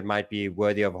 I think it might be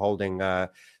worthy of holding, a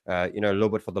little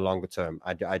bit for the longer term.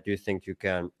 I do think you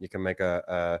can make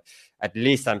at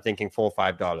least I'm thinking $4 or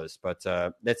 $5.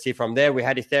 But let's see from there. We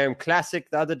had Ethereum Classic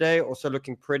the other day, also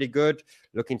looking pretty good,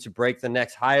 looking to break the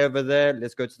next high over there.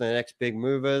 Let's go to the next big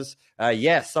movers.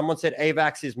 Yes, someone said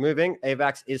AVAX is moving.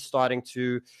 AVAX is starting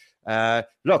to.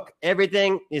 Look,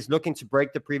 everything is looking to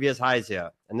break the previous highs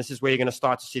here. And this is where you're going to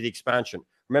start to see the expansion.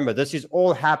 Remember, this is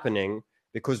all happening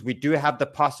because we do have the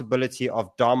possibility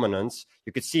of dominance.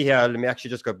 You could see here, let me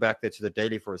actually just go back there to the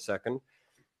daily for a second.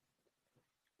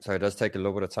 So it does take a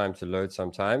little bit of time to load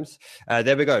sometimes.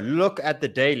 There we go. Look at the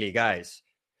daily, guys.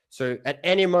 So at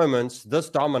any moment, this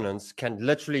dominance can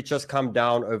literally just come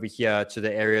down over here to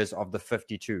the areas of the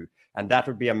 52. And that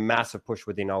would be a massive push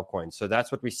within altcoins. So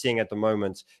that's what we're seeing at the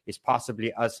moment is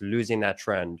possibly us losing that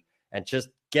trend and just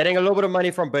getting a little bit of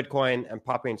money from Bitcoin and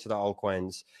popping into the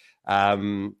altcoins.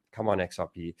 Come on,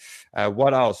 XRP.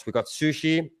 What else? We got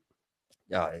Sushi.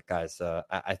 yeah, guys,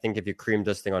 I think if you cream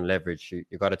this thing on leverage,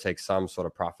 you got to take some sort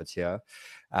of profits here.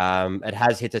 It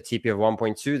has hit a TP of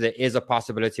 1.2. There is a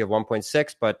possibility of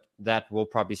 1.6, but that will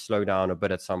probably slow down a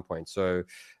bit at some point. So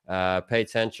pay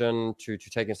attention to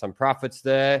taking some profits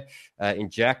there.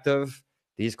 Injective,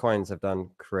 these coins have done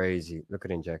crazy. Look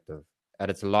at Injective. At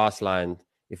its last line,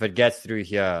 if it gets through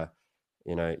here,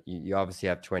 you obviously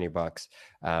have $20.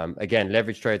 Again,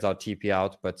 leverage trades I'll TP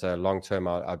out, but long term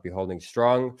I'll be holding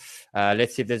strong.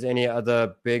 Let's see if there's any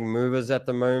other big movers at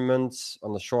the moment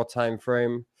on the short time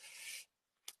frame.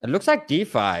 It looks like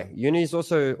DeFi. Uni is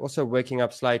also waking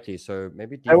up slightly, so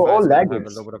maybe DeFi is going to have a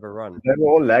little bit of a run. They were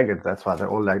all lagged. That's why they're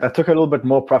all lagged. I took a little bit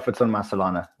more profits on my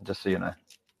Solana, just so you know.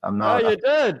 You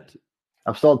did.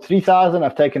 I've sold 3,000.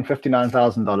 I've taken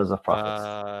 $59,000 of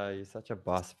profits. You're such a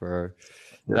boss, bro.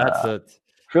 Yeah. That's it.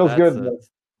 Feels good.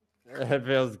 It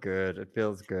feels good. It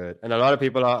feels good. And a lot of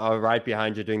people are right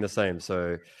behind you doing the same.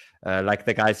 So, like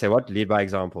the guys say, lead by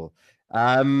example.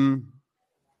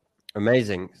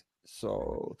 Amazing.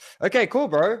 So, okay, cool,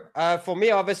 bro. For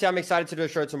me, obviously, I'm excited to do a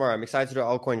show tomorrow. I'm excited to do an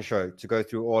altcoin show to go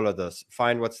through all of this,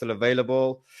 find what's still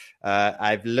available.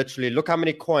 I've literally, look how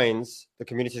many coins the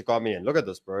community's got me in. Look at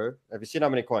this, bro. Have you seen how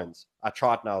many coins I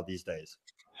chart now these days?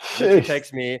 It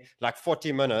takes me like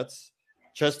 40 minutes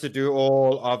just to do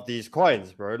all of these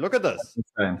coins, bro. Look at this.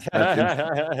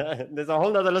 There's a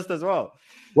whole nother list as well.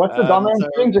 What's the dominance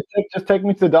thing? Just take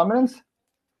me to the dominance.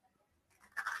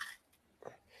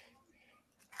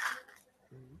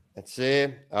 Let's see.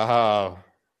 Oh,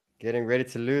 getting ready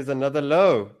to lose another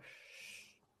low.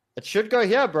 It should go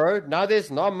here, bro. Now there's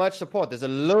not much support. There's a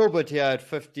little bit here at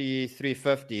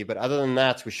 53.50, but other than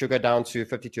that, we should go down to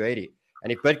 52.80.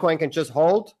 And if Bitcoin can just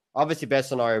hold, obviously best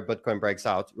scenario, Bitcoin breaks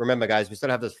out. Remember, guys, we still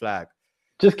have this flag.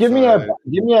 Just give me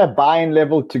a buy-in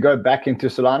level to go back into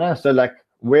Solana. So, like,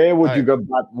 where would you go?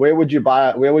 Where would you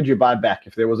buy? Where would you buy back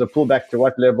if there was a pullback? To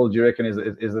what level do you reckon is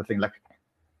the thing? Like,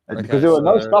 because there were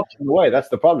no stops in the way. That's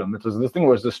the problem. This thing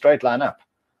was the straight line up.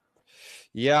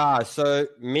 Yeah. So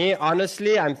me,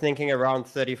 honestly, I'm thinking around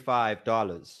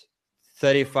 $35.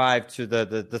 35 to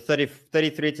the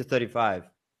 33 to 35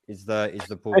 is the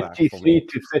pullback. 53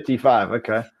 to 35.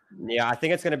 Okay. Yeah, I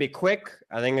think it's going to be quick.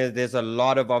 I think there's a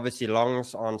lot of obviously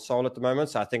longs on Sol at the moment,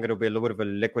 so I think it'll be a little bit of a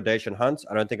liquidation hunt.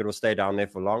 I don't think it will stay down there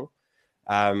for long,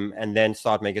 and then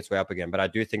start making its way up again. But I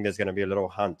do think there's going to be a little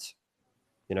hunt,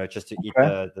 just to eat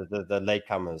the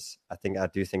latecomers. I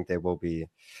do think there will be.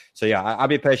 So yeah, I'll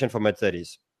be patient for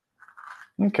mid-30s.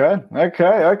 Okay.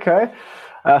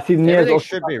 See, everything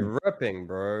should be ripping,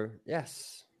 bro.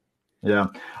 Yes. Yeah.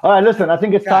 All right, listen, I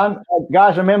think it's time.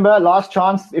 Guys, remember, last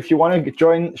chance. If you want to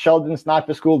join Sheldon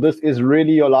Sniper School, this is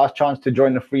really your last chance to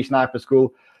join the free Sniper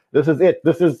School. This is it.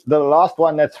 This is the last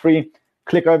one that's free.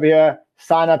 Click over here.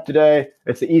 Sign up today.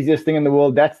 It's the easiest thing in the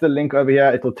world. That's the link over here.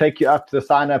 It will take you up to the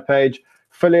sign-up page.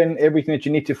 Fill in everything that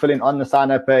you need to fill in on the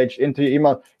sign-up page into your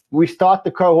email. We start the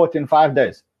cohort in 5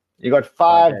 days. You got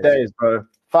 5 days, bro.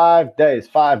 5 days.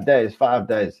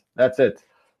 That's it.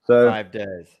 So 5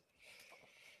 days.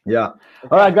 Yeah.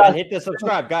 All right, guys. Hit the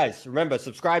subscribe, guys. Remember,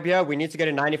 subscribe here. We need to get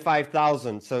to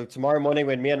 95,000. So tomorrow morning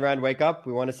when me and Ran wake up,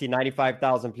 we want to see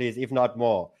 95,000, please, if not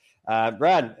more.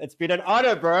 Ran, it's been an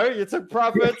honor, bro. You took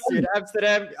profits. You're in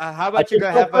Amsterdam. How about you go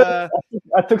have a...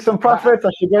 I took some profits. I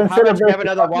should go and celebrate. How about you have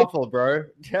another waffle, bro?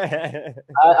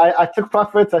 I took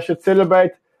profits. I should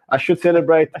celebrate.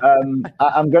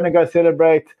 I'm going to go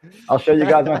celebrate. I'll show you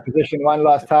guys my position one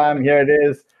last time. Here it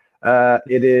is.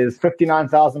 It is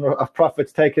 59,000 of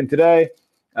profits taken today.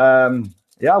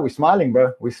 Yeah, we're smiling,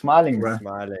 bro. Smiling.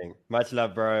 Much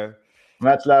love, bro.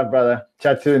 Much love, brother.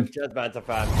 Chat soon. Cheers, Banter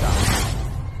fam.